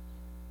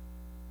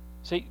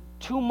 See,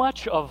 too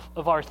much of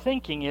our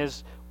thinking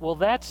is, well,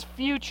 that's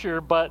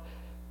future, but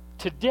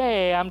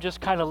today I'm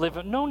just kind of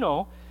living.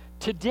 No.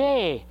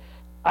 Today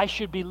I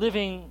should be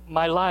living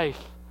my life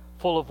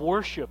full of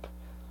worship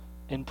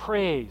and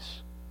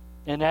praise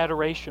and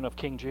adoration of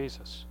King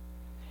Jesus.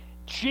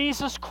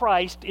 Jesus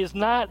Christ is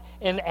not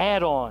an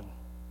add-on.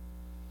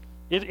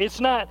 It's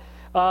not,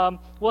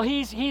 well,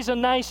 he's a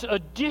nice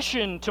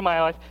addition to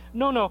my life.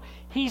 No,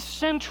 He's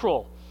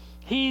central.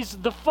 He's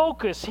the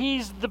focus.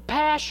 He's the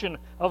passion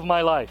of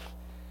my life.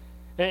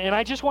 And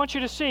I just want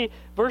you to see,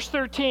 verse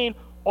 13,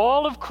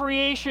 all of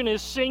creation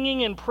is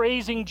singing and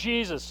praising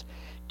Jesus,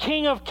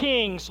 King of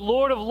kings,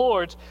 Lord of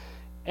lords.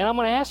 And I'm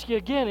going to ask you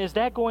again, is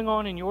that going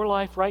on in your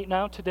life right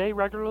now, today,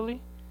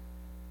 regularly?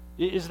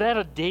 Is that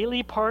a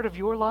daily part of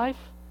your life?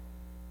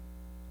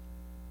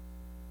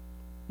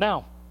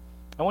 Now,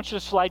 I want you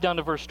to slide down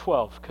to verse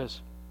 12,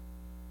 because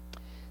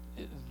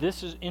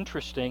this is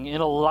interesting. In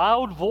a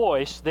loud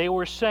voice, they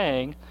were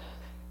saying,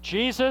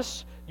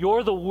 Jesus,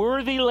 you're the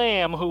worthy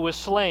Lamb who was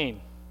slain.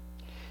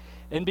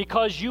 And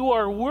because you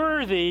are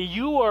worthy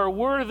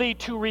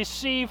to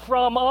receive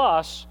from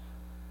us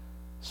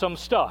some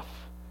stuff.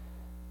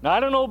 Now, I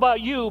don't know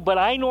about you, but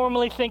I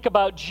normally think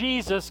about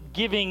Jesus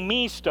giving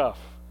me stuff.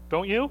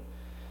 Don't you?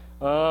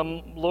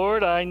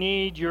 Lord, I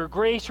need your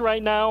grace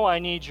right now. I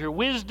need your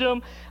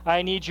wisdom.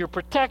 I need your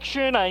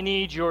protection. I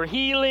need your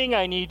healing.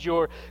 I need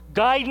your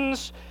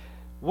guidance.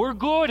 We're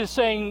good at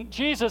saying,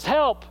 Jesus,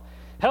 help.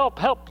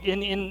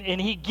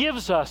 And He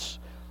gives us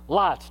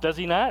lots, does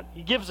He not?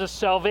 He gives us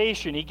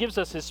salvation. He gives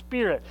us His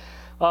Spirit.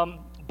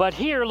 But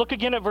here, look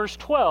again at verse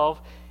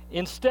 12.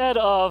 Instead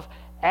of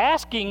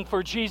asking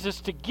for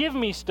Jesus to give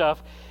me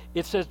stuff,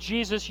 it says,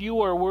 Jesus,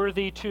 you are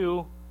worthy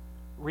to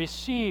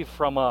receive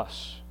from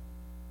us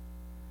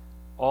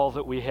all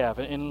that we have.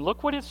 And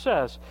look what it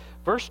says.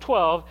 Verse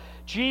 12,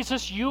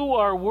 Jesus, you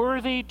are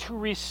worthy to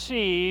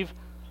receive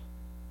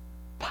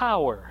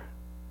power.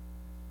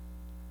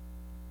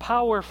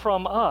 Power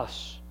from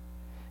us.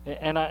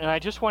 And I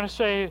just want to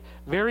say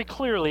very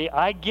clearly,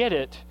 I get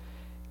it.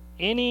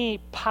 Any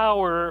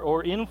power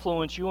or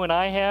influence you and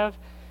I have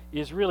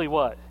is really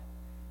what?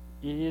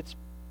 It's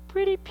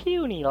pretty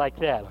puny like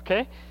that,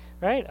 okay?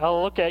 Right?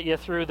 I'll look at you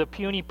through the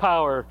puny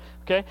power,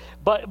 okay?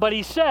 But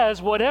he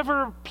says,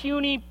 whatever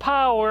puny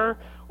power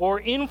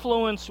or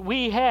influence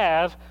we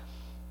have,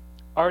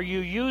 are you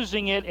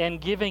using it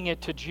and giving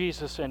it to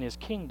Jesus and His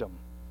kingdom?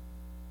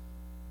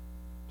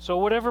 So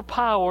whatever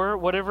power,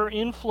 whatever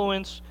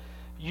influence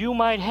you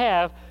might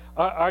have,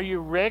 are you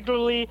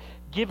regularly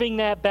giving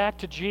that back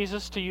to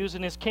Jesus to use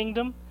in His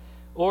kingdom?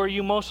 Or are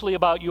you mostly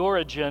about your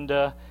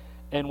agenda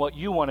and what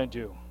you want to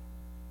do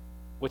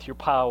with your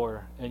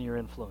power and your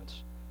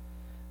influence?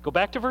 Go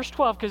back to verse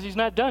 12, because he's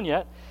not done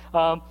yet.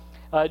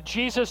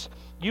 Jesus,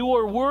 you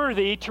are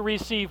worthy to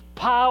receive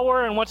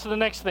power, and what's the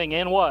next thing?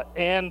 And what?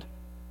 And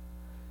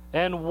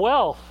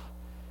wealth.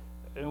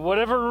 And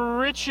whatever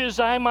riches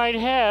I might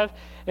have.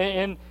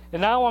 And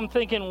now I'm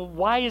thinking,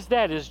 why is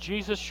that? Is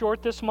Jesus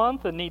short this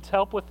month and needs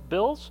help with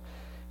bills?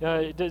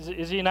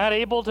 Is He not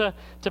able to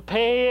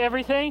pay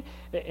everything?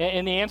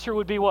 And the answer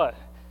would be what?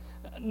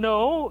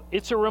 No,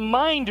 it's a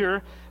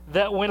reminder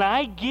that when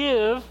I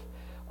give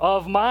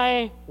of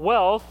my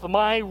wealth,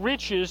 my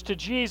riches to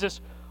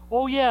Jesus,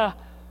 oh yeah,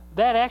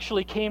 that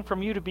actually came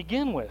from you to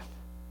begin with.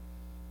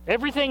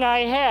 Everything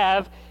I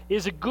have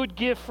is a good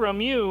gift from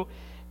you,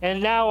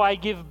 and now I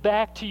give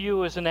back to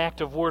you as an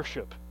act of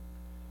worship.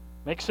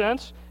 Make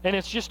sense? And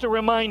it's just a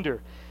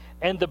reminder.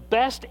 And the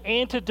best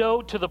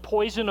antidote to the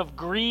poison of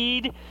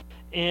greed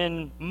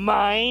and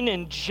mine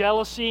and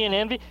jealousy and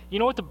envy, you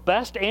know what the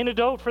best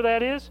antidote for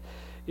that is?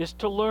 Is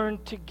to learn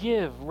to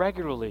give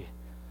regularly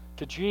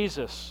to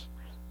Jesus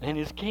and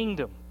His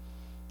kingdom.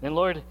 And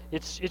Lord,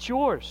 it's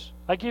yours.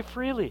 I give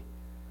freely.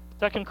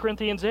 2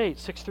 Corinthians 8,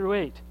 6 through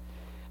 8.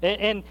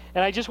 And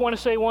I just want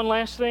to say one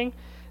last thing.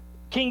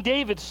 King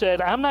David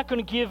said, I'm not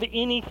going to give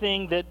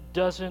anything that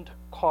doesn't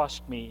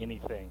cost me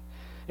anything.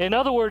 In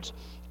other words,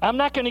 I'm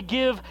not going to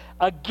give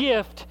a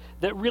gift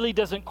that really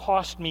doesn't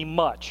cost me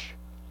much.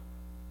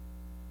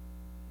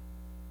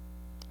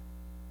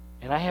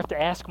 And I have to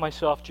ask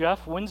myself,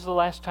 Jeff, when's the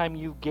last time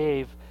you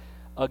gave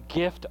a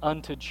gift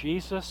unto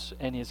Jesus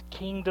and His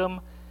kingdom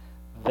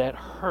that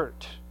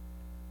hurt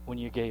when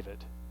you gave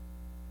it?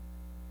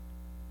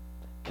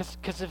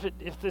 Because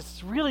if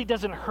this really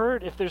doesn't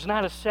hurt, if there's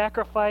not a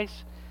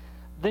sacrifice,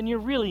 then you're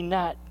really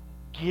not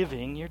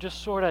giving. You're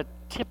just sort of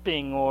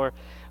tipping or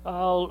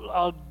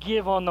I'll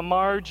give on the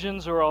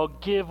margins, or I'll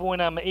give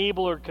when I'm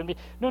able or convenient.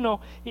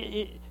 No,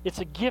 it's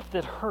a gift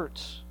that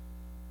hurts.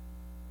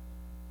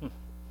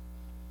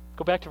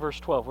 Go back to verse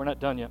 12. We're not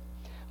done yet.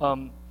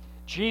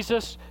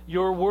 Jesus,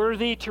 you're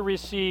worthy to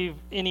receive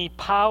any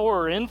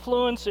power or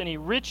influence, any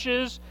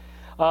riches,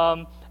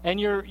 and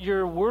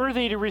you're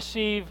worthy to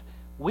receive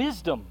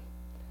wisdom.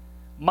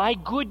 My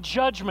good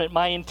judgment,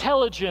 my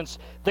intelligence,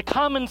 the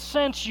common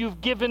sense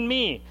you've given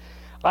me.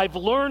 I've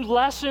learned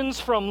lessons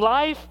from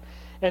life,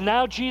 and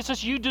now,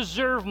 Jesus, you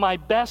deserve my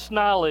best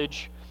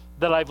knowledge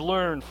that I've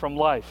learned from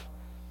life.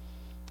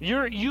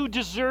 You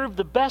deserve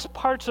the best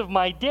parts of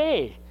my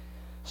day.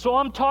 So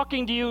I'm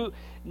talking to you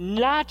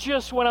not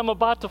just when I'm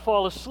about to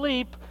fall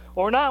asleep,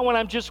 or not when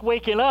I'm just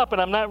waking up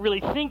and I'm not really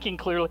thinking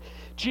clearly.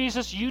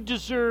 Jesus, you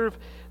deserve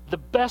the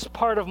best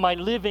part of my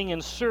living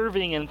and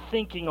serving and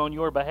thinking on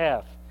your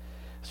behalf.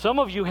 Some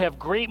of you have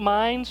great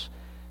minds.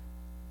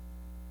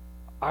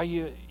 Are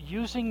you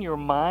using your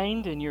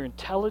mind and your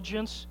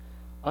intelligence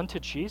unto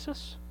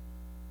Jesus?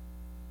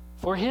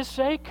 For his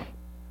sake?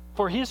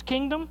 For his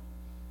kingdom?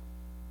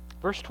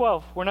 Verse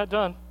 12, we're not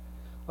done.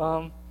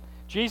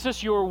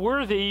 Jesus, you are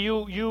worthy.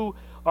 You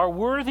are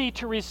worthy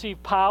to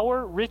receive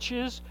power,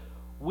 riches,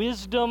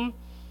 wisdom.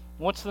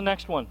 What's the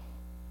next one?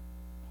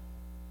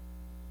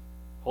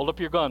 Hold up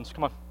your guns.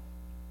 Come on.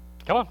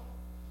 Come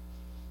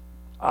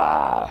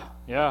on.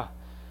 Yeah.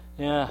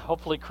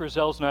 Hopefully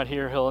Cruzel's not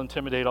here. He'll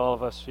intimidate all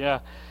of us. Yeah.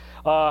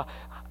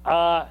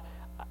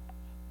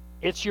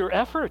 It's your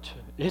effort.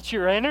 It's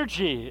your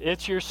energy.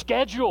 It's your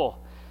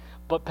schedule.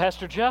 But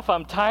Pastor Jeff,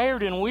 I'm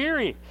tired and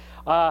weary.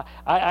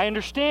 I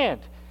understand.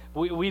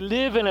 We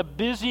live in a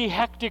busy,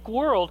 hectic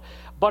world,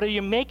 but are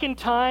you making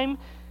time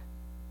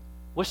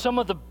with some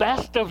of the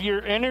best of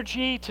your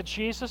energy to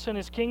Jesus and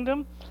his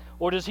kingdom?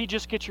 Or does he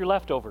just get your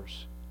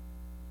leftovers?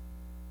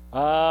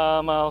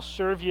 I'll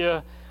serve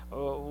you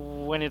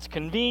when it's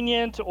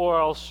convenient, or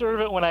I'll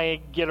serve it when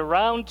I get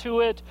around to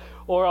it,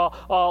 or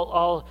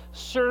I'll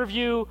serve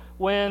you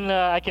when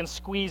I can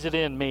squeeze it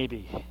in,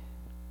 maybe.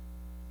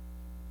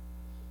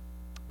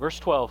 Verse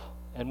 12,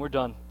 and we're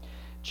done.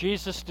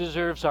 Jesus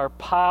deserves our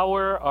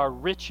power, our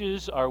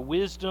riches, our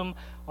wisdom,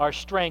 our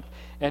strength.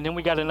 And then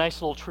we got a nice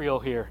little trio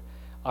here.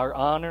 Our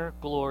honor,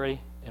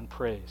 glory, and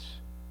praise.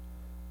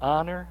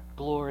 Honor,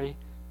 glory,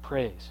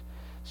 praise.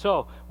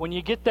 So, when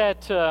you get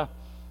that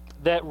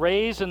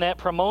raise and that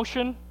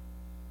promotion,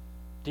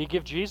 do you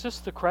give Jesus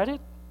the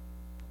credit?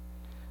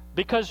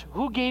 Because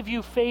who gave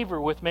you favor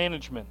with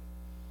management?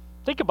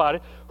 Think about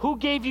it. Who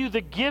gave you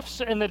the gifts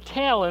and the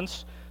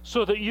talents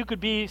so that you could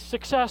be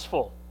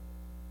successful?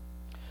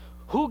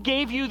 Who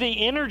gave you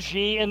the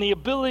energy and the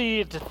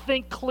ability to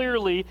think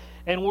clearly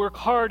and work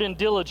hard and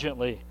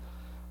diligently?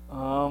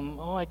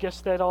 I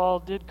guess that all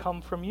did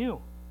come from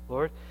you,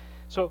 Lord.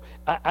 So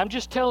I'm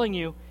just telling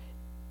you,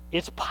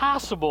 it's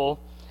possible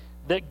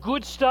that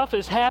good stuff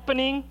is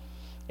happening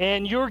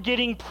and you're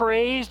getting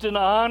praised and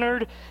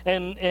honored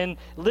and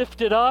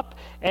lifted up,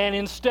 and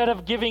instead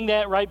of giving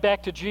that right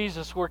back to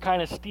Jesus, we're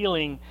kind of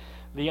stealing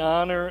the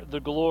honor, the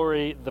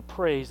glory, the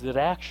praise that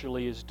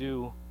actually is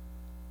due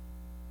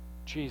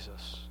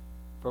Jesus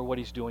for what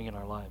he's doing in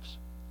our lives.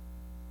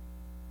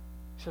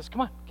 He says,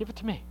 come on, give it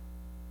to me.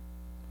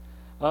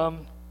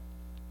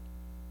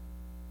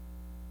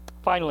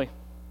 Finally,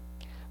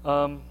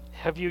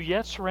 have you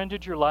yet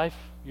surrendered your life,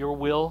 your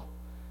will,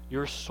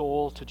 your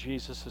soul to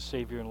Jesus as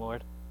Savior and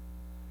Lord?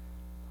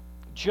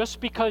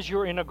 Just because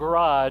you're in a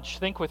garage,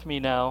 think with me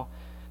now,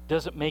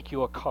 doesn't make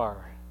you a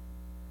car.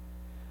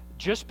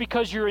 Just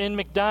because you're in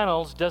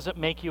McDonald's doesn't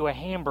make you a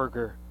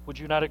hamburger. Would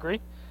you not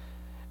agree?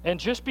 And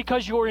just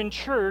because you're in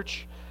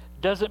church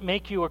doesn't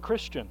make you a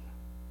Christian.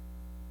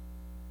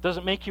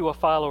 Doesn't make you a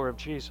follower of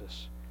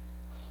Jesus.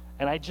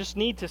 And I just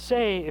need to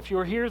say, if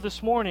you're here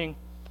this morning,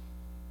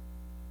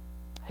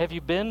 have you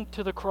been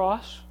to the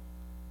cross?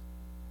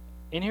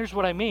 And here's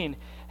what I mean.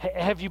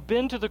 Have you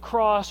been to the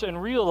cross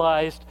and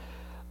realized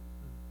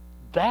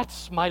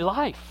that's my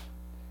life?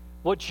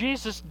 What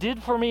Jesus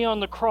did for me on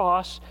the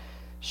cross,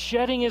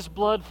 shedding his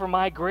blood for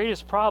my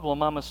greatest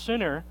problem, I'm a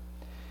sinner,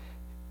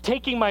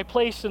 taking my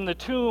place in the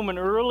tomb, and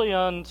early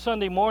on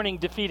Sunday morning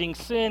defeating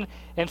sin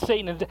and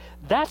Satan, and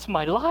that's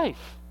my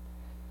life.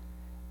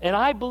 And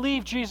I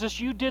believe, Jesus,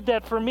 you did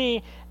that for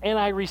me, and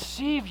I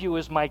receive you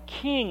as my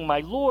King,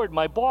 my Lord,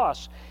 my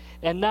boss.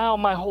 And now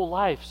my whole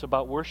life's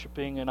about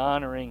worshiping and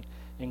honoring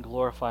and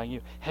glorifying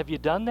you. Have you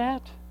done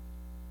that?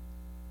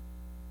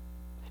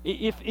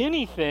 If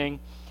anything,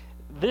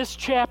 this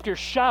chapter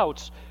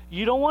shouts,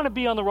 you don't want to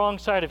be on the wrong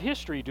side of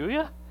history, do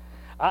you?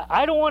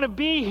 I don't want to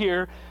be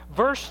here,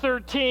 verse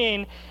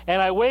 13,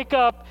 and I wake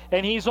up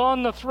and he's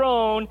on the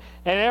throne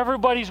and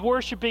everybody's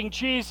worshiping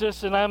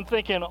Jesus, and I'm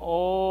thinking,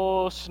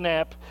 oh,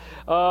 snap.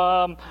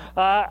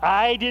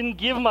 I didn't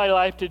give my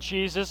life to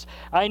Jesus.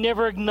 I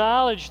never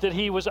acknowledged that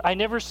I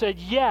never said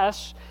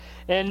yes,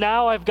 and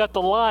now I've got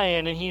the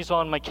lion and he's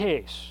on my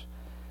case.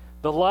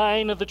 The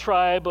Lion of the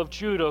tribe of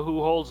Judah,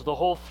 who holds the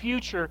whole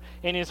future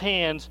in his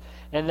hands,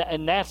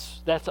 And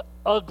that's an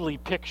ugly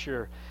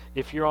picture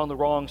if you're on the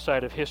wrong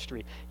side of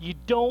history. You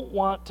don't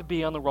want to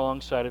be on the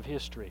wrong side of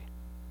history.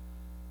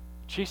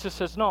 Jesus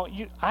says, no,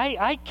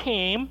 I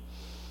came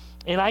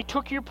and I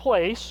took your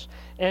place,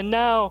 and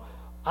now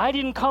I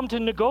didn't come to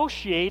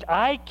negotiate.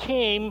 I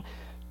came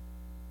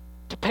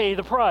to pay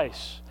the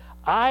price.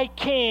 I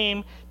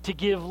came to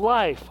give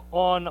life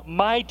on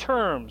my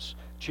terms,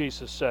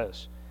 Jesus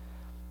says.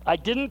 I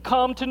didn't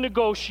come to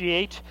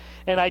negotiate,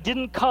 and I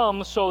didn't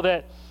come so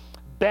that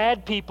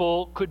bad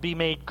people could be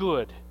made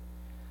good.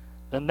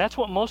 And that's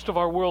what most of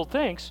our world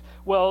thinks.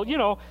 Well,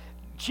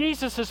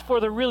 Jesus is for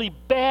the really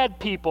bad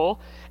people,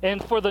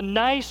 and for the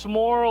nice,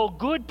 moral,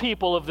 good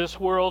people of this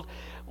world,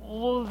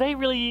 well, they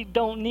really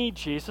don't need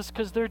Jesus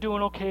because they're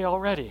doing okay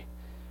already.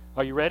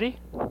 Are you ready?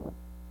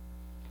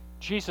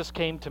 Jesus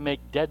came to make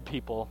dead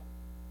people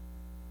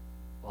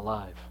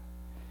alive.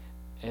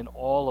 And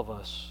all of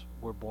us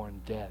were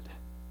born dead.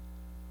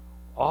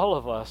 All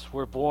of us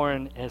were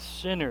born as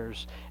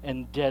sinners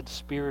and dead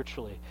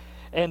spiritually.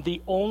 And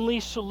the only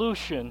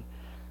solution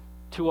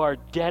to our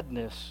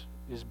deadness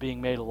is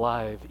being made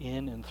alive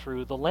in and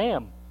through the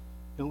Lamb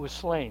who was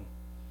slain,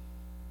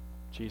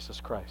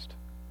 Jesus Christ.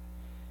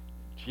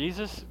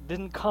 Jesus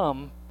didn't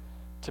come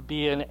to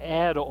be an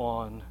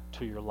add-on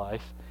to your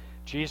life.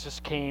 Jesus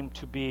came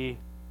to be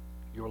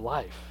your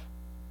life.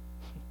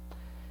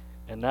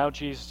 And now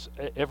Jesus,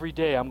 every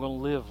day I'm going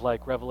to live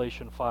like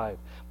Revelation 5.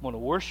 I'm going to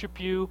worship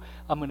you.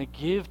 I'm going to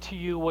give to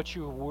you what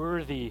you're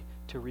worthy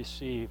to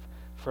receive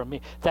from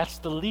me. That's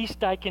the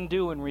least I can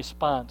do in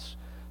response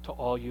to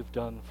all you've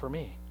done for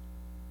me.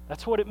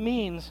 That's what it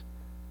means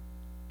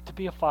to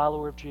be a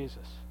follower of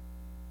Jesus.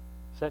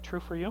 Is that true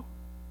for you?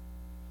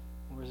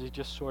 Or is he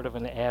just sort of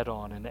an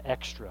add-on, an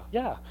extra?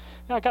 Yeah,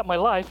 I got my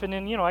life, and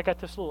then, I got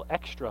this little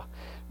extra.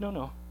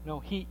 No.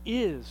 He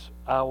is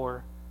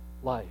our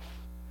life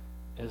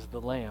as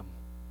the Lamb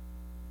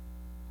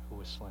who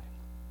was slain.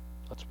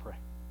 Let's pray.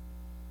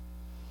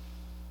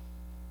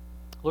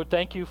 Lord,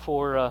 thank you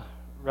for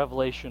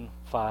Revelation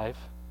 5.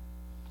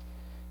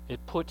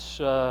 It puts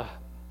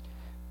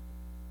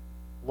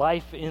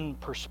life in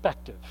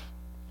perspective.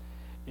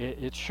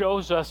 It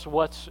shows us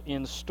what's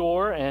in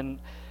store, and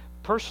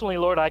personally,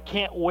 Lord, I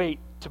can't wait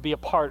to be a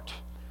part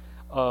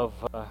of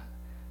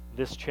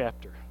this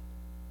chapter.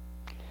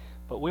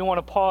 But we want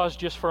to pause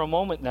just for a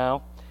moment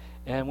now,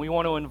 and we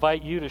want to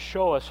invite you to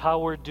show us how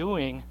we're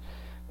doing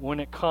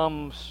when it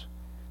comes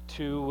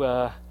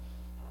to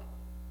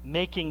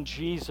making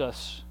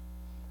Jesus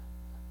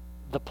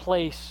the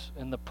place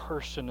and the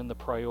person and the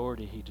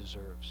priority he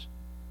deserves.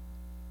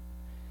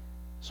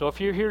 So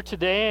if you're here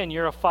today and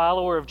you're a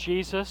follower of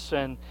Jesus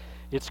and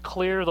it's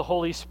clear the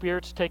Holy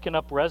Spirit's taken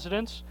up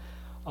residence,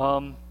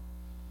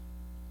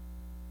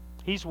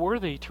 he's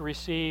worthy to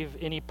receive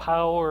any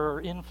power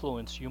or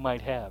influence you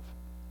might have.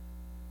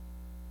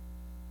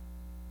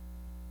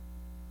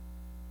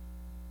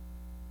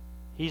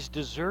 He's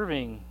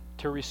deserving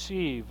to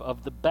receive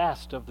of the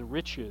best of the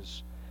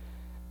riches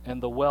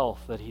and the wealth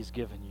that he's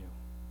given you.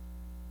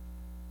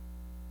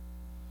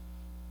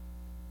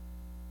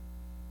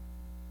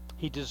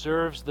 He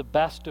deserves the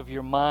best of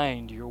your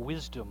mind, your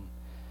wisdom,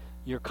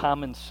 your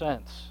common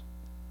sense,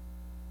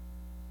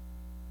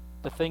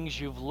 the things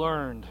you've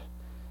learned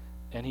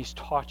and he's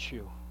taught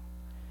you.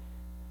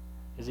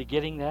 Is he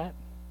getting that?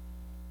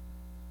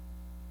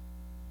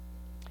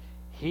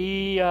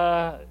 He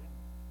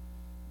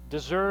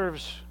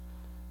deserves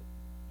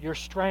your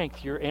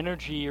strength, your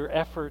energy, your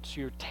efforts,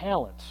 your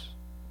talents.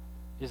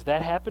 Is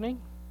that happening?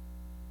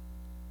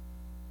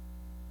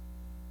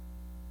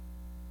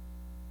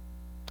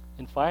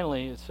 And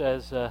finally, it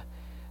says,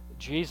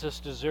 Jesus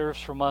deserves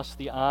from us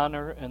the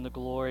honor and the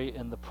glory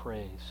and the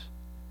praise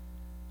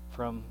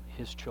from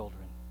his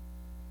children.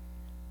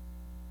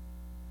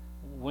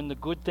 When the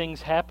good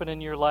things happen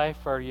in your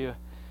life, are you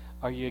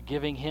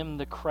giving him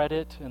the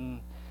credit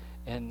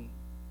and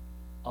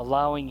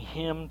allowing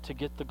him to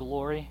get the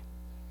glory?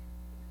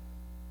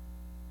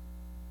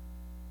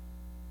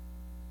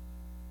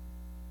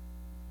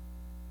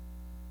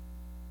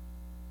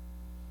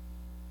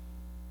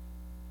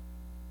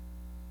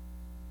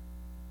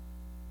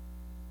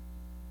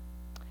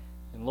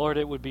 And Lord,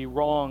 it would be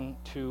wrong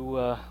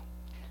to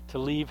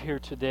leave here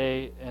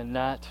today and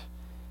not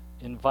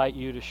invite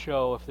you to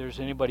show if there's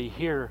anybody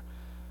here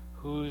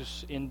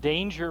who's in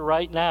danger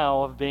right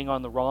now of being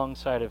on the wrong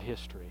side of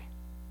history.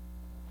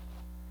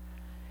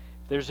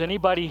 If there's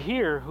anybody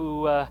here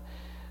who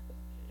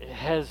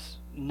has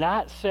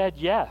not said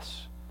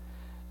yes,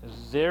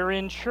 they're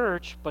in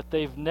church, but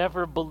they've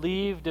never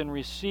believed and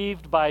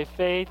received by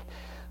faith,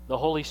 the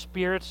Holy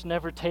Spirit's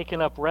never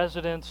taken up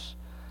residence.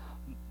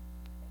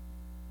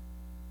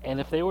 And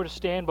if they were to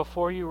stand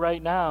before you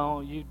right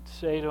now, you'd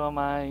say to them,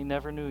 I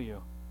never knew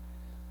you.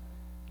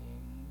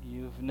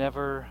 You've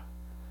never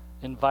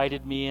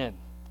invited me in.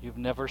 You've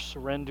never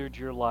surrendered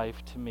your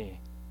life to me.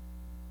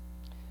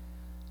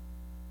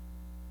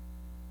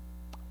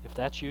 If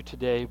that's you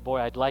today, boy,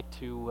 I'd like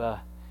to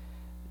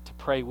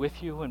pray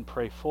with you and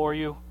pray for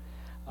you.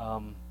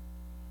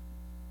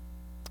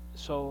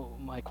 So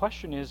my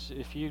question is,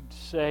 if you'd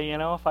say,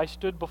 if I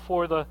stood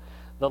before the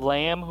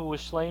Lamb who was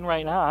slain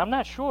right now, I'm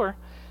not sure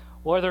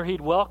whether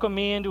he'd welcome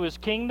me into his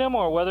kingdom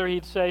or whether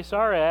he'd say,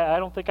 sorry, I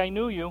don't think I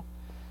knew you.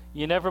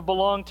 You never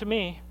belonged to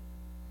me.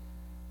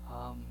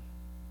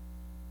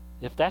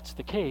 If that's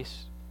the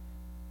case,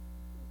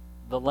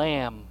 the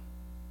Lamb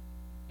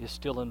is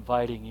still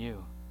inviting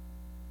you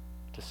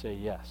to say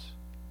yes.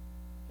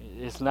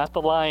 It's not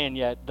the lion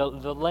yet.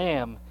 The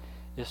Lamb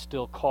is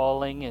still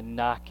calling and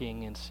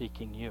knocking and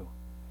seeking you.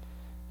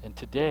 And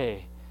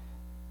today,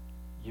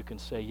 you can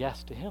say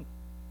yes to him.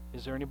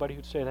 Is there anybody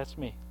who'd say, that's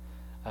me?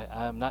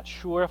 I'm not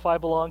sure if I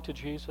belong to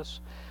Jesus.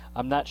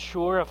 I'm not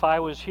sure if I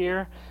was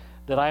here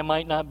that I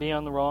might not be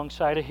on the wrong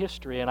side of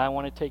history, and I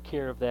want to take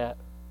care of that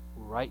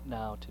right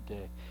now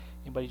today.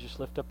 Anybody just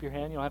lift up your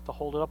hand? You don't have to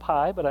hold it up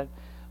high, but I'd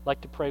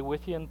like to pray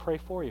with you and pray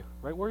for you,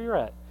 right where you're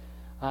at.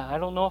 I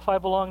don't know if I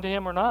belong to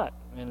him or not,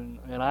 and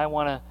I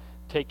want to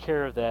take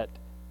care of that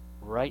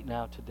right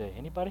now today.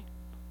 Anybody?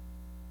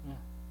 Yeah.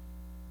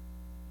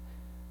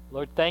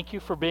 Lord, thank you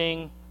for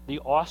being the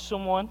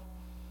awesome one.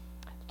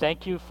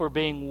 Thank you for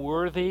being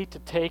worthy to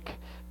take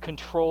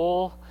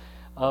control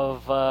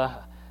of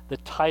the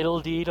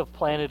title deed of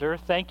planet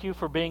Earth. Thank you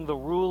for being the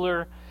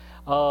ruler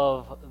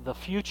of the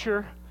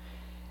future.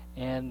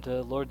 And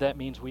Lord, that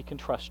means we can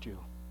trust you,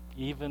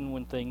 even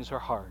when things are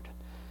hard.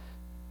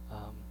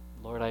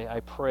 Lord, I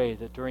pray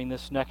that during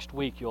this next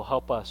week you'll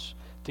help us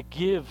to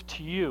give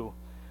to you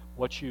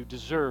what you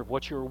deserve,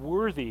 what you're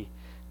worthy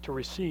to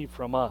receive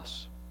from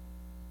us,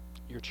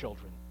 your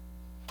children.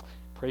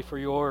 Pray for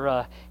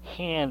your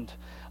hand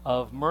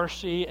of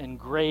mercy and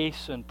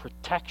grace and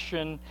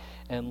protection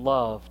and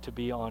love to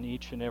be on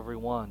each and every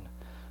one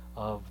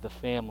of the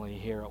family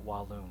here at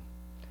Walloon.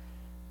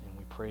 And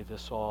we pray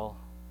this all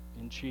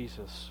in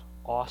Jesus'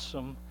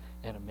 awesome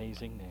and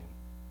amazing name.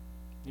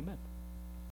 Amen.